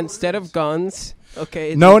 So instead of guns,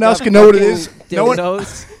 okay. No they've one else got can know what it fucking is. No one-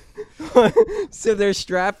 dildos. So their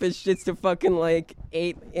strap is just a fucking like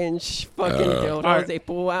 8-inch fucking dildo Alright, they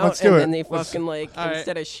pull out, let's do and it. then they Let's- fucking like Alright.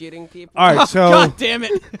 instead of shooting people. All right, so God damn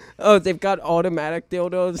it! Oh, they've got automatic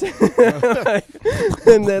dildos,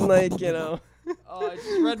 and then like Oh, I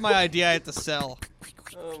just read my idea I had to sell.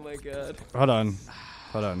 Oh my god. hold on.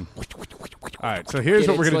 All right, so here's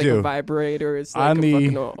what we're It's gonna like do. A vibrator. It's like I'm a the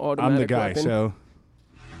fucking automatic I'm the guy. weapon. So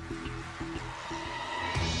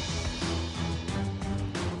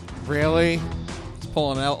Really? It's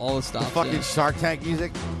pulling out all the stops. Fucking yeah. Shark Tank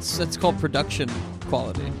music? It's called production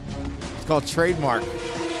quality. It's called trademark.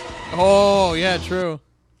 Oh yeah, true.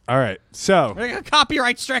 all right, so We're gonna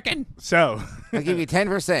copyright stricken. so I'll give you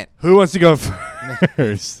 10%. who wants to go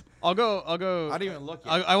first? I'll go. I didn't even look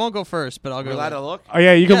yet. I won't go first, but I'll We're go. allowed to look? Oh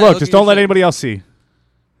yeah, you can Yeah, look. look Just at your don't let shit. anybody else see.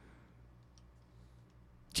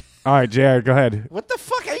 All right, Jared, go ahead. What the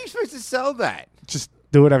fuck? How are you supposed to sell that? Just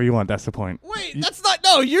do whatever you want. That's the point. Wait, that's not.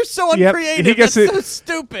 No, you're so Yep, uncreative. he gets That's it. so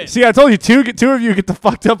stupid. See, I told you two of you get the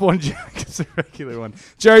fucked up one. Jared gets the regular one.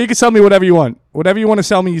 Jared, you can sell me whatever you want. Whatever you want to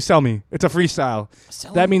sell me, you sell me. It's a freestyle.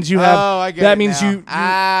 That means you have. Oh, I get that it means now. you.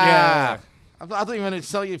 Ah. Yeah. I thought you wanted to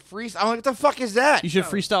sell you freestyle. I'm like, what the fuck is that? You should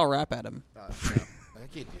freestyle rap at him. No, I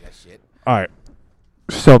can't do that shit. All right.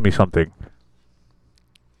 Sell me something.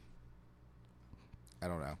 I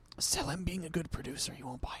don't know. Sell him being a good producer. He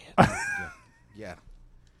won't buy it. Yeah.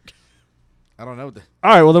 I don't know.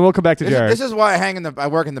 All right. Well, then we'll come back to Jared. This is why I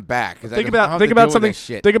work in the back. Think about something.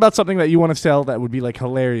 Think about something that you want to sell that would be like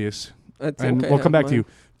hilarious, That's and okay, we'll come have back to you,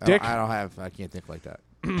 I Dick. can't think like that.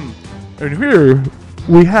 And here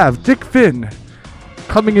we have Dick Finn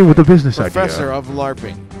coming in with a business Professor idea. of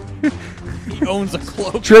LARPing. He owns a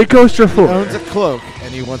cloak. Draco He Strafor. owns a cloak,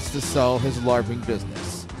 and he wants to sell his LARPing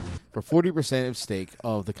business for 40% of stake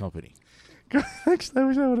of the company. Thanks. I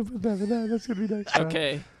wish I would have put that, but that's gonna be next time.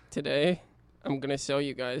 Okay, today I'm gonna sell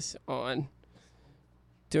you guys on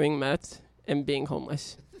doing meth and being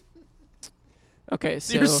homeless. Okay,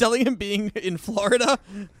 So you're selling him being in Florida?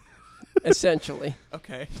 essentially.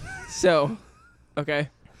 Okay. So, okay,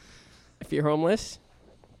 if you're homeless,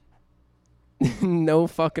 no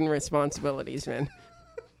fucking responsibilities, man.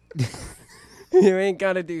 You ain't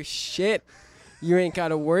gotta do shit. You ain't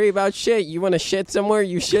gotta worry about shit. You want to shit somewhere?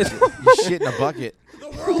 You shit. You shit in a bucket. The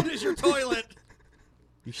world is your toilet.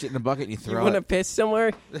 You shit in a bucket and you You throw want to it. piss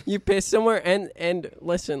somewhere? You piss somewhere, and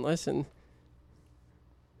listen.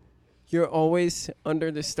 You're always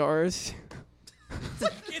under the stars.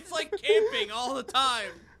 It's like camping all the time.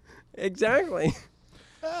 Exactly.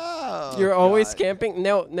 Oh, You're always God. camping.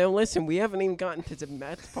 Now, listen. We haven't even gotten to the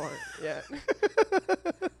meth part yet.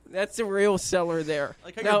 That's the real seller there.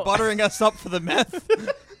 Like how you're buttering us up for the meth.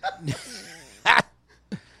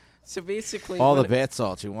 So basically, All the when bath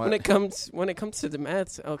salts you want. when it comes to the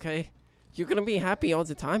meds, okay, you're gonna be happy all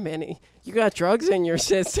the time, man. You got drugs in your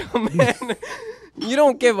system, man. You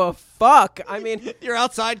don't give a fuck. I mean, You're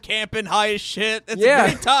outside camping, high as shit. It's Yeah. a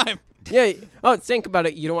great time. yeah. Oh, think about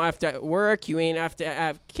it. You don't have to work. You ain't have to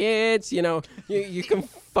have kids. You know, you can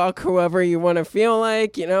fuck whoever you want to feel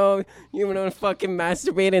like. You know, you want to fucking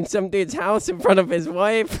masturbate in some dude's house in front of his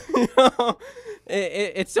wife. You know,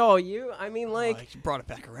 it's all you. I mean, like. You brought it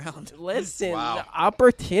back around. Listen, Wow. the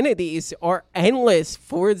opportunities are endless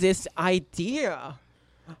for this idea.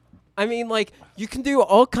 I mean, like, you can do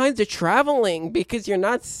all kinds of traveling because you're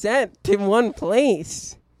not set to one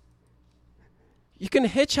place. You can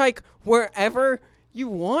hitchhike wherever you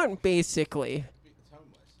want, basically.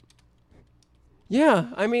 Yeah,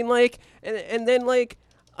 I mean, like, and then, like,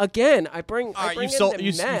 again, I bring All right, in you sold the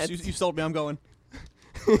you meds. sold me. I'm going.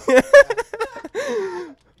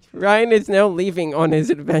 Ryan is now leaving on his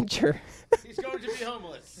adventure. He's going to be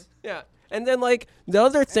homeless. Yeah, and then, like, the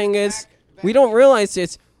other thing is, we don't realize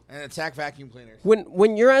this. And attack vacuum cleaners.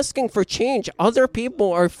 When you're asking for change, other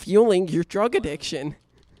people are fueling your drug addiction.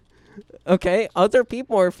 Okay? Other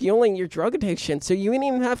people are fueling your drug addiction, so you don't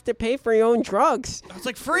even have to pay for your own drugs. It's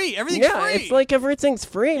like free. Everything's Yeah, free. it's like everything's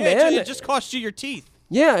free, Yeah, man. it just costs you your teeth.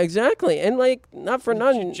 Yeah, exactly. And, like, not for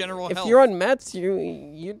nothing. General if health. you're on meds,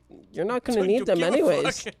 you're not going to So need you them give a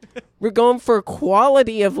anyways. fuck. We're going for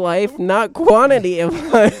quality of life, not quantity of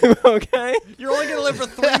life, okay? You're only gonna live for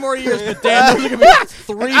 3 more years, but damn, those are gonna be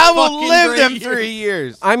 3 I will fucking live great them years. 3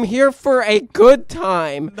 years. I'm here for a good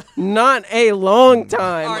time, not a long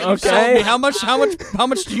time, All right, you sold okay? me. How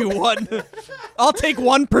much do you want? I'll take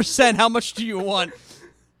 1%. How much do you want?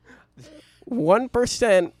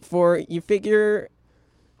 1% for, you figure,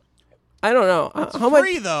 I don't know. How much?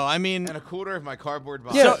 Free though. I mean, And a quarter of my cardboard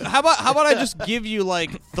box. Yeah. so how about I just give you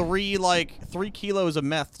like 3 kilos of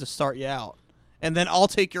meth to start you out, and then I'll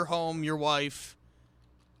take your home, your wife,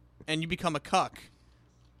 and you become a cuck.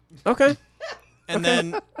 Okay. And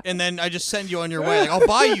then I just send you on your way. Like, I'll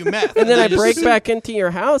buy you meth. And then I just- break back into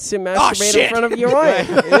your house and masturbate in shit. front of your wife.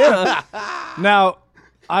 Yeah. Now,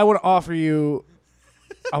 I want to offer you.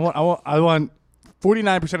 I want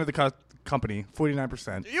 49% of the company.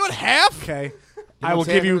 49%. You want half? Okay. He I will wants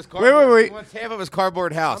give half of you. his cardboard- Wait. He wants half of his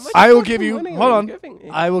cardboard house. I will give you. money Hold are you on. giving me?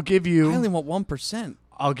 I will give I you. only want 1%.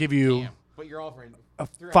 I'll give you But you're offering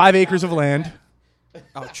 5 acres of land.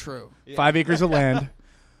 Oh, true. 5 acres of land.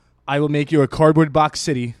 I will make you a cardboard box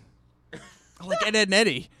city, Like Ed, and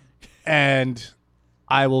Eddie. and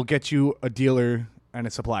I will get you a dealer and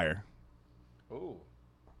a supplier,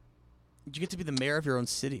 You get to be the mayor of your own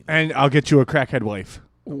city. and I'll get you a crackhead wife.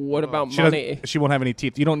 What about She money? doesn't. She won't have any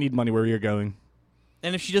teeth. You don't need money where you're going.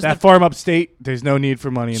 And if she doesn't, That farm upstate. There's no need for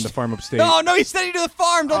money in the farm upstate. no, he sent you to the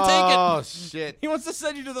farm. Don't take it. Oh, shit. He wants to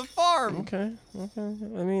send you to the farm. Okay.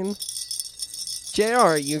 I mean,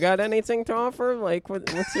 JR, you got anything to offer? Like,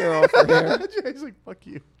 what's your offer here? He's like, fuck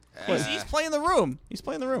you. He's playing the room.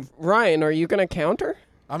 Ryan, are you going to counter?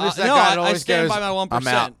 I'm just that no, guy that I always stand goes, by my 1%. I'm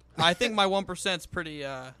out. I think my 1%'s pretty.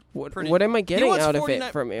 Pretty. What am I He getting wants out of 49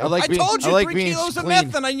 it from you? I like I being- told you I like 3 being kilos of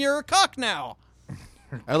clean. meth, and you're a cuck now.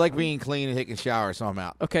 I like being clean and taking showers, so I'm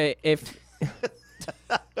out. Okay, if...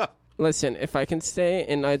 Listen, if I can stay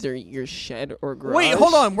in either your shed or garage... Wait,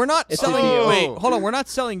 hold on. We're not it's selling. a deal. Wait, hold on. We're not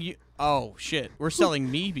selling you. Oh shit. We're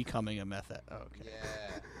selling me becoming a meth head. Okay.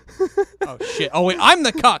 Oh shit. Oh wait, I'm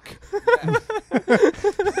the cuck.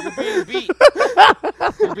 You're being beat.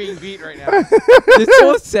 You're being beat right now. This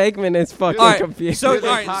whole segment is fucking All right. confusing. So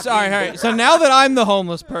all right. So now that I'm the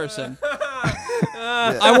homeless person,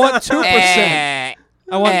 I want 2%.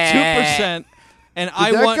 I want 2%, and Did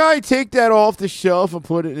I that want guy take that off the shelf and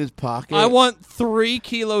put it in his pocket? I want 3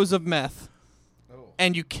 kilos of meth,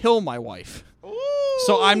 and you kill my wife.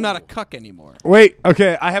 So I'm not a cuck anymore. Wait.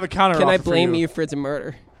 Okay. I have a counter. Can I offer for blame you for the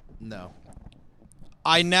murder? No.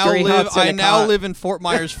 I now 3 hots and a cot. live in Fort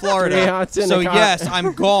Myers, 3 Florida. hots and So a cot. yes,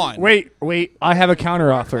 I'm gone. Wait. I have a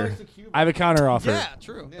counter offer. Yeah,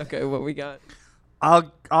 true. Okay, what we got?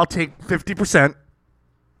 I'll take 50%,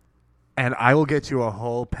 and I will get you a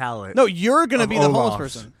whole pallet. No, you're gonna of be the homeless Olaf's.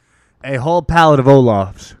 person. a whole pallet of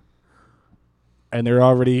Olafs, and they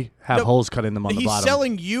already have holes cut in them on the He's bottom.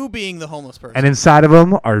 selling you being the homeless person. And inside of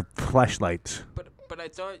them are flashlights.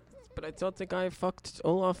 But I thought the guy fucked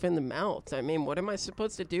Olaf in the mouth. I mean, what am I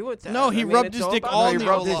supposed to do with that? No, he I mean, rubbed it's his all dick about on the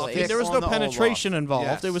the Olaf. There was no on the penetration Olaf. involved.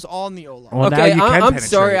 Yes. It was on the Olaf. Well, now Okay, you can I'm penetrate.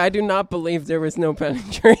 sorry. I do not believe there was no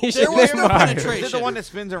penetration. There was no Is penetration. it the one that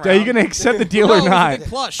spins around? Are you gonna accept the deal No, or it was a not? big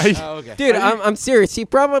plush. Are you- Oh, okay. Dude, I'm serious. He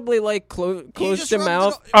probably like closed just the rubbed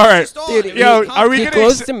mouth. it All right, Dude, yo, are we he gonna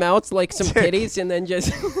closed accept- the mouth like some kitties and then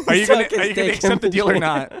just. Are you gonna suck his dick accept the in deal or between.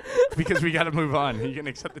 not? Because we gotta move on. Are you gonna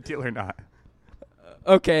accept the deal or not?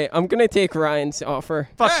 Okay, I'm gonna take Ryan's offer.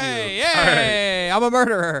 Fuck Hey, you. hey, I'm a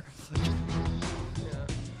murderer.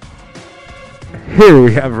 Here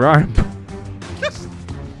we have Ryan.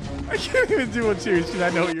 I can't even do what's yours because I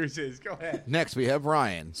know what yours is. Go ahead. Next, we have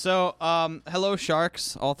Ryan. So, hello,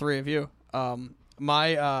 sharks, all three of you. I'm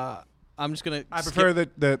just gonna. I prefer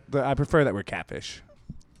I prefer that we're catfish.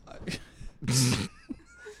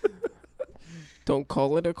 Don't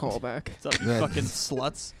call it a callback. What's up, you fucking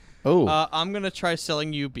sluts? Oh, I'm gonna try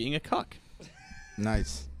selling you being a cuck.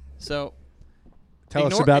 nice. So, Tell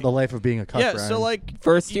us ignore- about the life of being a cuck, yeah. Ryan. So, like,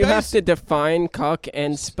 First, you have guys- to define cuck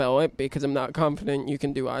and spell it because I'm not confident you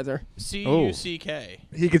can do either. CUCK.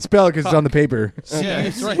 He can spell it because it's on the paper. Yeah,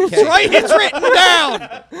 it's right. It's right. It's written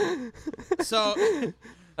down. So,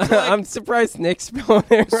 I'm surprised Nick spelled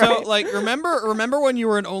it right. so like, remember when you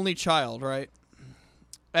were an only child, right?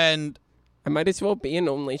 And I might as well be an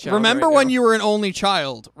only child. remember right when now. you were an only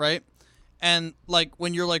child, right? And like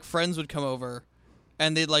when your like friends would come over,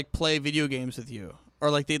 and they'd like play video games with you, or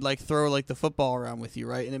like they'd like throw like the football around with you,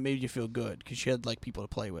 right? And it made you feel good because you had like people to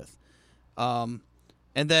play with. And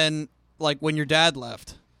then like when your dad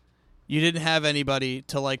left, you didn't have anybody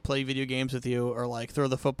to like play video games with you, or like throw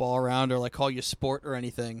the football around, or like call you sport or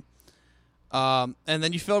anything. And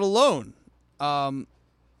then you felt alone.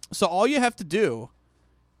 So all you have to do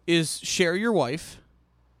is share your wife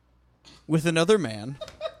with another man,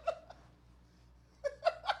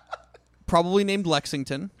 probably named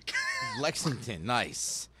Lexington. Lexington,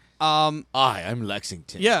 nice. I'm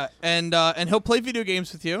Lexington. Yeah, and he'll play video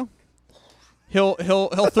games with you. He'll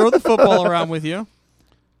throw the football around with you.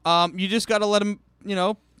 You just gotta let him,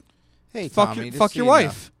 Hey, fuck Tommy, your, just fuck so your you know-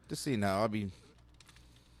 wife. Just so you know,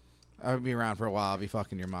 I'll be around for a while. I'll be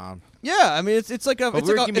fucking your mom. Yeah, I mean it's like a But it's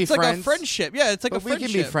we like can a, be it's like a friends. friendship. Yeah, it's like But a we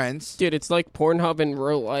friendship. can be friends. Dude, it's like Pornhub in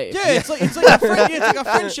real life. Yeah, it's like a it's like a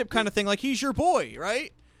friendship kind of thing. Like he's your boy,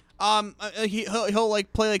 right? He'll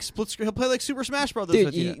like play like split screen. He'll play like Super Smash Brothers Dude,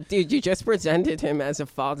 with you. you just presented him as a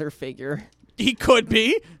father figure. He could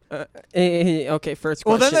be. Okay, first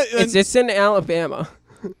Well, question. then Is this in Alabama?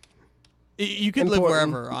 You could live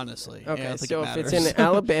Important. wherever, honestly. Okay, Yeah, I don't think so it if it's matters. in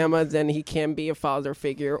Alabama, then he can be a father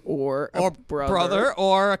figure or a brother.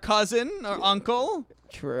 or a cousin or uncle.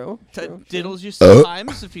 True. Diddles you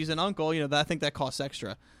sometimes if he's an uncle. I think that costs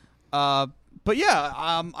extra. But yeah,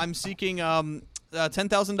 I'm seeking a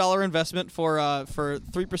 $10,000 investment for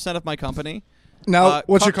 3% of my company. Now,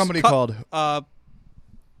 what's your company called?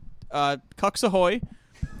 Cucks Ahoy.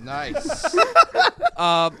 Nice.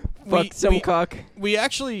 Fuck some cuck. We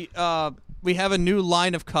actually we have a new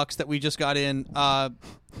line of cucks that we just got in,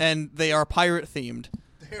 and they are pirate themed.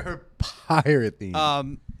 They're pirate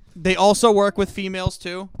themed. They also work with females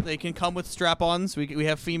too. They can come with strap-ons. We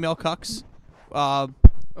have female cucks.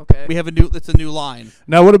 Okay. We have it's a new line.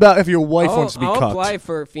 Now, what about if your wife wants to be I'll cucked? apply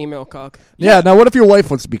for a female cuck. Yeah. Now, what if your wife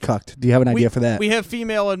wants to be cucked? Do you have an idea for that? We have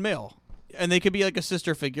female and male, and they could be like a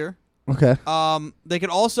sister figure. Okay. They could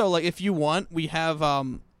also like if you want. We have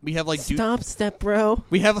like Stop, step bro.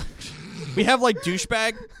 we have like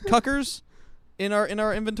douchebag cuckers in our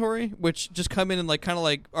inventory, which just come in and like kind of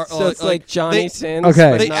like. So it's like Johnny Sins. Okay.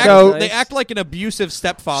 but They not act, as nice. they act like an abusive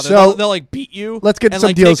stepfather. So, they'll like beat you. Let's get and some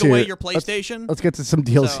like deals take away here. your PlayStation. Let's get to some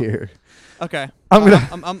deals So- here. Okay.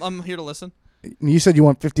 I'm here to listen. You said you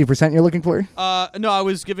want 50%. You're looking for? No, I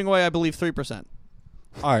was giving away, I believe, 3%.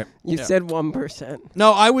 All right. You Yeah. said 1%.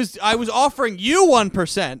 No, I was offering you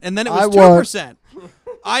 1%, and then it was I 2%.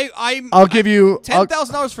 I'll give you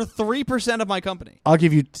 $10,000 for 3% of my company. I'll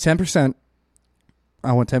give you 10%.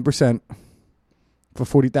 I want 10% for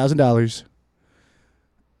 $40,000.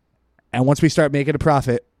 And once we start making a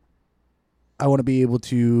profit, I want to be able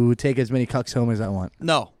to take as many cucks home as I want.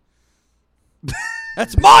 No.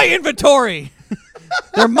 That's my inventory.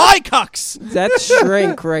 They're my cucks. That's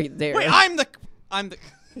shrink right there. Wait, I'm the.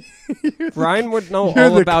 Ryan would know You're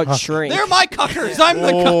all the about cuck. shrink. They're my cuckers. I'm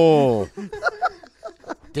the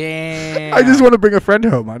cuck. Damn. I just want to bring a friend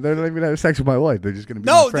home. They're not even having sex with my wife. They're just going to be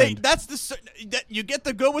my No, friend. that's you get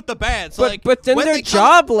the good with the bad. So But then when they're they come-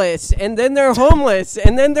 jobless, and then they're homeless,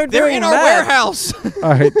 and then they're They're doing in our meth. warehouse.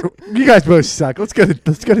 All right, you guys both suck. Let's go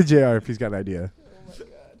to JR if he's got an idea.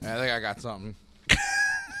 I think I got something.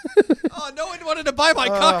 Oh, no one wanted to buy my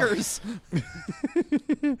cuckers.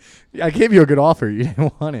 I gave you a good offer. You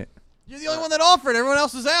didn't want it. You're the only one that offered. Everyone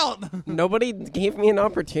else is out. Nobody gave me an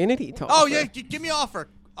opportunity to Oh offer. yeah, give me an offer.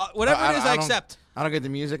 Whatever it is, I don't- accept. I don't get the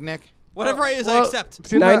music, Nick. Whatever it is, I accept.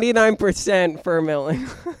 99% for a million.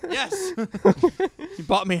 Yes. You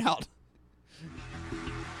bought me out.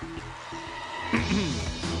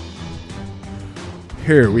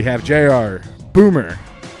 Here we have JR, Boomer,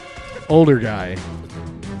 older guy,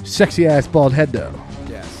 sexy ass bald head though.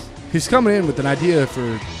 Yes. He's coming in with an idea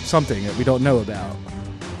for something that we don't know about.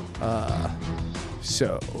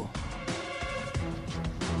 So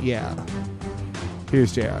yeah.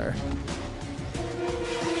 Here's JR.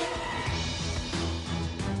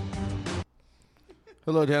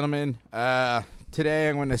 Hello, gentlemen. Today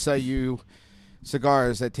I'm going to sell you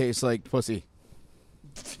cigars that taste like pussy.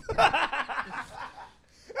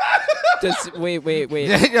 Wait.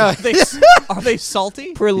 Yeah. Are they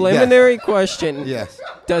salty? Preliminary question. Yes.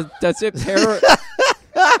 Does it pair?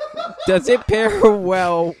 Does it pair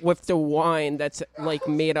well with the wine that's like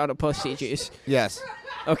made out of pussy juice? Yes.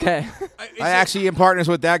 Okay. I actually am partners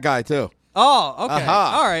with that guy too. Oh, okay.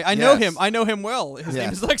 Aha. All right. I know Yes. him. I know him well. His name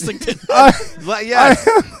Yes. is Lexington. Yes. I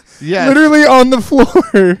am Yes. literally on the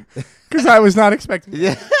floor because I was not expecting.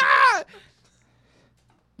 Yeah.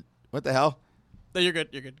 What the hell? No, you're good.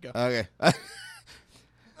 You're good. Go. Okay. All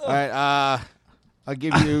right. I'll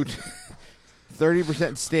give you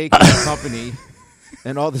 30% stake in the company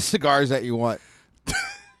and all the cigars that you want.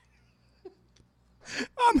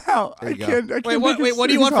 I'm out. There I you go. can't. Wait, what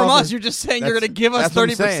do you want from us? You're just saying you're That's- going to give us that's what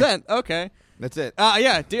I'm 30%. Okay. That's it.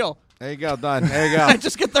 Yeah, deal. There you go. Done. There you go. I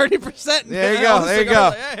just get 30%. There you go. There you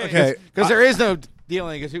go. Hey. Okay. Because there is no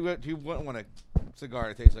dealing. Because who wouldn't want a cigar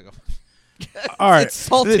that tastes like a? All right. It's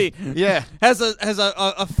salty. Yeah. Has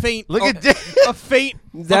a faint. Look at a faint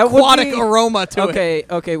That would aquatic be- aroma to it.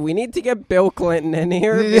 Okay. We need to get Bill Clinton in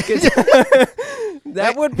here because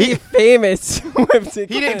that would be famous. With He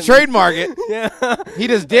didn't trademark it. Yeah. He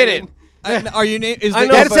just did it. Are you is I the,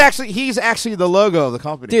 know, That's but- actually he's actually the logo of the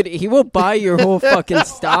company. Dude, he will buy your whole fucking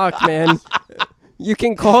stock, man. You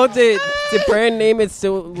can call it the brand name is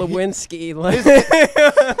Lewinsky.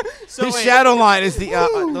 His shadow line is the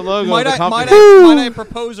logo might of the company. might I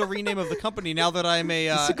propose a rename of the company now that I'm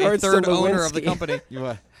a Cigars third to owner of the Lewinsky. company? You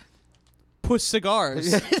what? Puss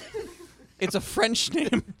Cigars. It's a French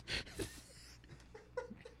name.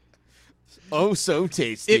 Oh, so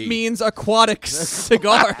tasty. It means aquatic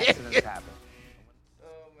cigar.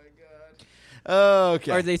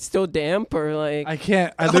 Okay. Are they still damp or like? I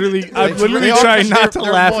can't. I'm literally They are- trying not to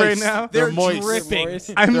they're laugh moist. right now. They're moist. dripping.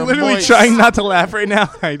 I'm They're literally moist. trying not to laugh right now.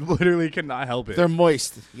 I literally cannot help it. They're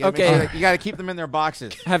moist. You gotta make Okay. sure that- you got to keep them in their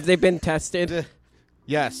boxes. Have they been tested?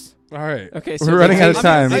 Yes. All right. Okay, so We're running they out of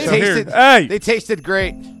time. They So here- tasted. Hey. They tasted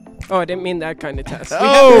great. Oh, I didn't mean that kind of test.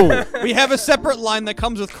 Oh. We have a separate line that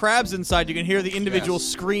comes with crabs inside. You can hear the individual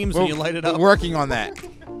screams when you light it We're up. working on that.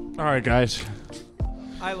 All right, guys.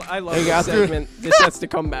 I love Hey, this guys. segment. This has to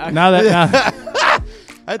come back. Now that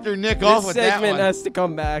I threw Nick off This with that segment one. has to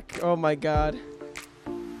come back. Oh my god.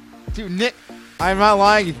 Dude, Nick, I'm not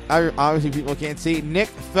lying. Obviously, people can't see. Nick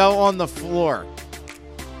fell on the floor.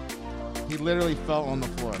 He literally fell on the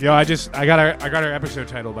floor. yo, I got our episode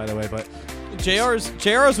title by the way, but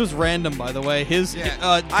JR's was random, by the way. His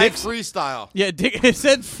I Dick's freestyle. yeah, Dick it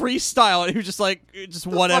said freestyle, and he was just like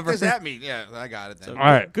whatever. What does that mean? Yeah, I got it then. all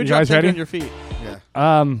right. Good you job guys thinking ready? on your feet. Yeah.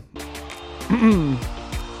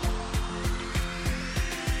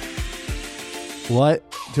 What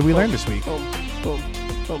did we learn this week? Boom, boom,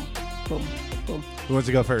 boom, boom, boom. Who wants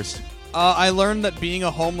to go first? I learned that being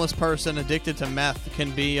a homeless person addicted to meth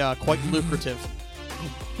can be quite lucrative.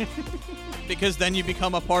 Because then you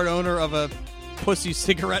become a part owner of a pussy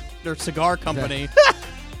cigarette or cigar company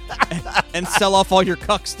and sell off all your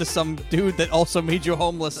cucks to some dude that also made you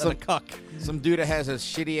homeless and a cuck. Some dude that has a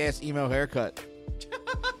shitty ass emo haircut.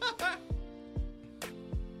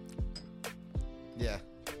 Yeah.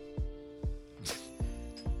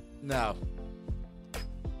 No.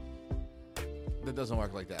 That doesn't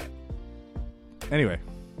work like that. Anyway,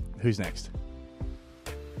 who's next?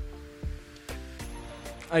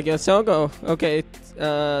 I guess I'll go. Okay,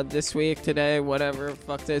 this week, today, whatever,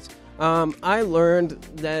 fuck this. I learned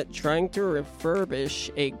that trying to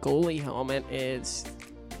refurbish a goalie helmet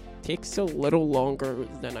takes a little longer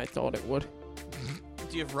than I thought it would.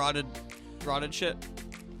 Do you have rotted shit?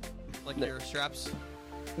 Like your straps?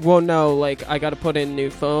 Well, no, like I gotta put in new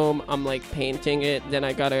foam. I'm like painting it. Then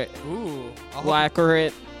I gotta lacquer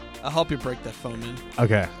it. I'll help you break that foam in.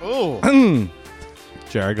 Okay. Ooh.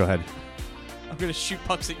 Jared, go ahead. I'm gonna shoot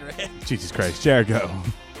pucks at your head. Jesus Christ. Jared, go.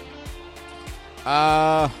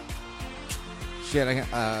 Shit.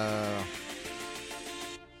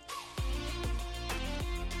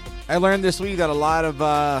 I learned this week that a lot of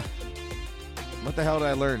what the hell did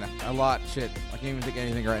I learn? A lot. Shit. I can't even think of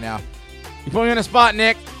anything right now. You put me on the spot,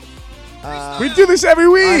 Nick. We do this every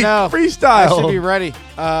week. I know. Freestyle. I should be ready.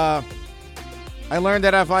 I learned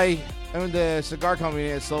that if I owned a cigar company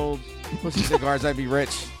that sold pussy cigars, I'd be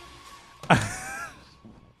rich.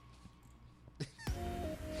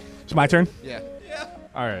 It's my turn? Yeah.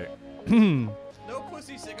 All right. No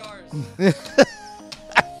pussy cigars.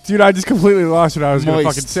 Dude, I just completely lost what I was going to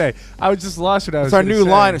Moist. fucking say. I was just lost what I was It's our gonna new say.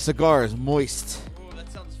 line of cigars, Moist. Ooh,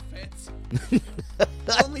 that sounds fancy.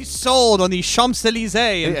 Only sold on the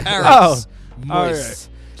Champs-Elysees in Yeah. Paris. Moist. All right.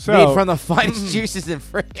 So, Made from the finest juices in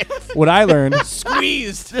France. what I learned,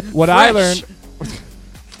 Squeezed. what I learned,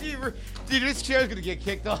 Dude, this show's going to get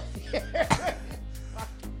kicked off.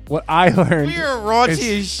 what I learned We are raunchy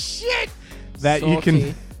is as shit. that you can,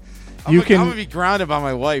 Salty. I'm going to be grounded by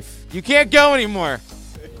my wife. You can't go anymore.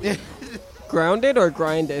 Grounded or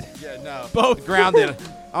grinded? Yeah, no. Both. Grounded.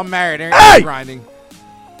 I'm married. There ain't Hey! no grinding.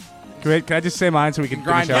 can I just say mine so we can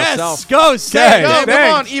Grind finish out? yourself. Go, say Okay, it. Go, come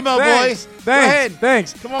thanks, on, emo thanks, boy. Go Thanks, ahead.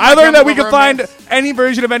 thanks. Come on, I my learned that we chemical can find romance. any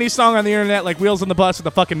version of any song on the internet, like Wheels on the Bus with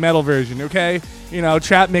the fucking metal version, okay? You know,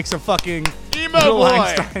 trap mix of fucking Emo Little boy.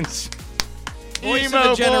 Einsteins. Voice of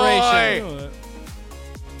Emo a generation. boy.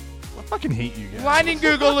 I fucking hate you guys. Blinding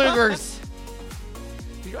Google Loogers.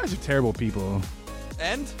 You guys are terrible people.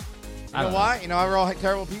 And? You know why? You know why we're all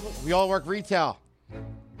terrible people? We all work retail.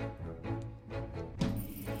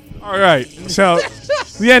 All right, so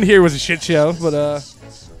the end here was a shit show, but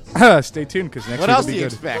stay tuned because next What week else will do be you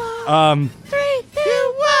good. expect? 3,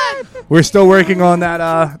 2, 1. We're still working on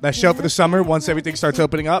that show for the summer once everything starts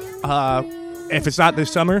opening up. If it's not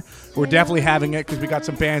this summer, we're definitely having it because we got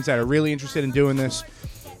some bands that are really interested in doing this.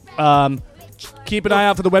 Keep an eye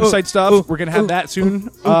out for the website stuff. We're gonna have that soon.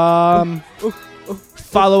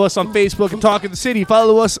 Follow us on Facebook at Talk of the City.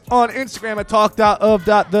 Follow us on Instagram at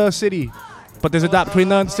talk.of.thecity. But there's a dot between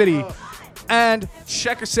the and city. And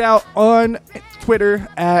check us out on Twitter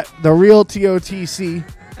at TheRealTOTC.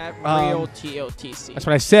 At real TOTC. That's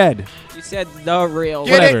what I said. You said the real.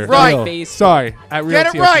 Get it Whatever. right. Real. Facebook. Sorry, at Real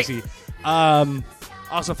Get it right. TOTC.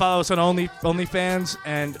 Also follow us on OnlyFans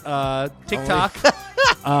and TikTok.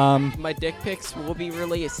 My dick pics will be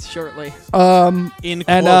released shortly. In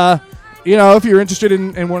And you know, if you're interested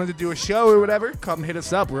in wanting to do a show or whatever, come hit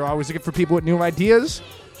us up. We're always looking for people with new ideas.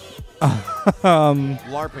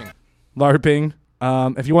 LARPing. LARPing.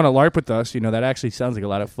 If you want to LARP with us, you know, that actually sounds like a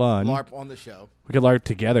lot of fun. LARP on the show. We could LARP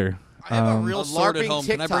together. I have a real A sword at LARPing home.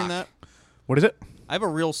 Can I bring TikTok. that? What is it? I have a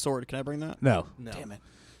real sword. Can I bring that? No. Damn it.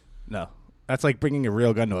 No. That's like bringing a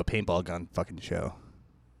real gun to a paintball gun fucking show.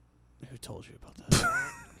 Who told you about that?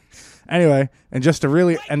 Anyway, and just to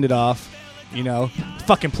really end it off, you know,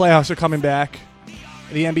 fucking playoffs are coming back.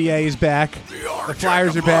 The NBA is back. The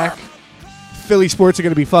Flyers are back. Philly sports are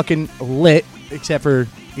going to be fucking lit, except for,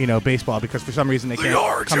 you know, baseball, because for some reason they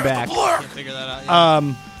can't come back. Can't figure that out.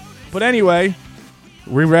 Yeah. But anyway,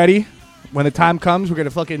 we're ready. When the time comes, we're going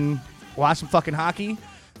to fucking watch some fucking hockey.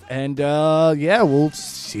 And, yeah, we'll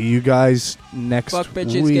see you guys next Fuck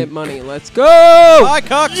bitches, week. get money. Let's go! Bye,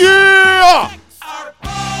 Cox. Yeah!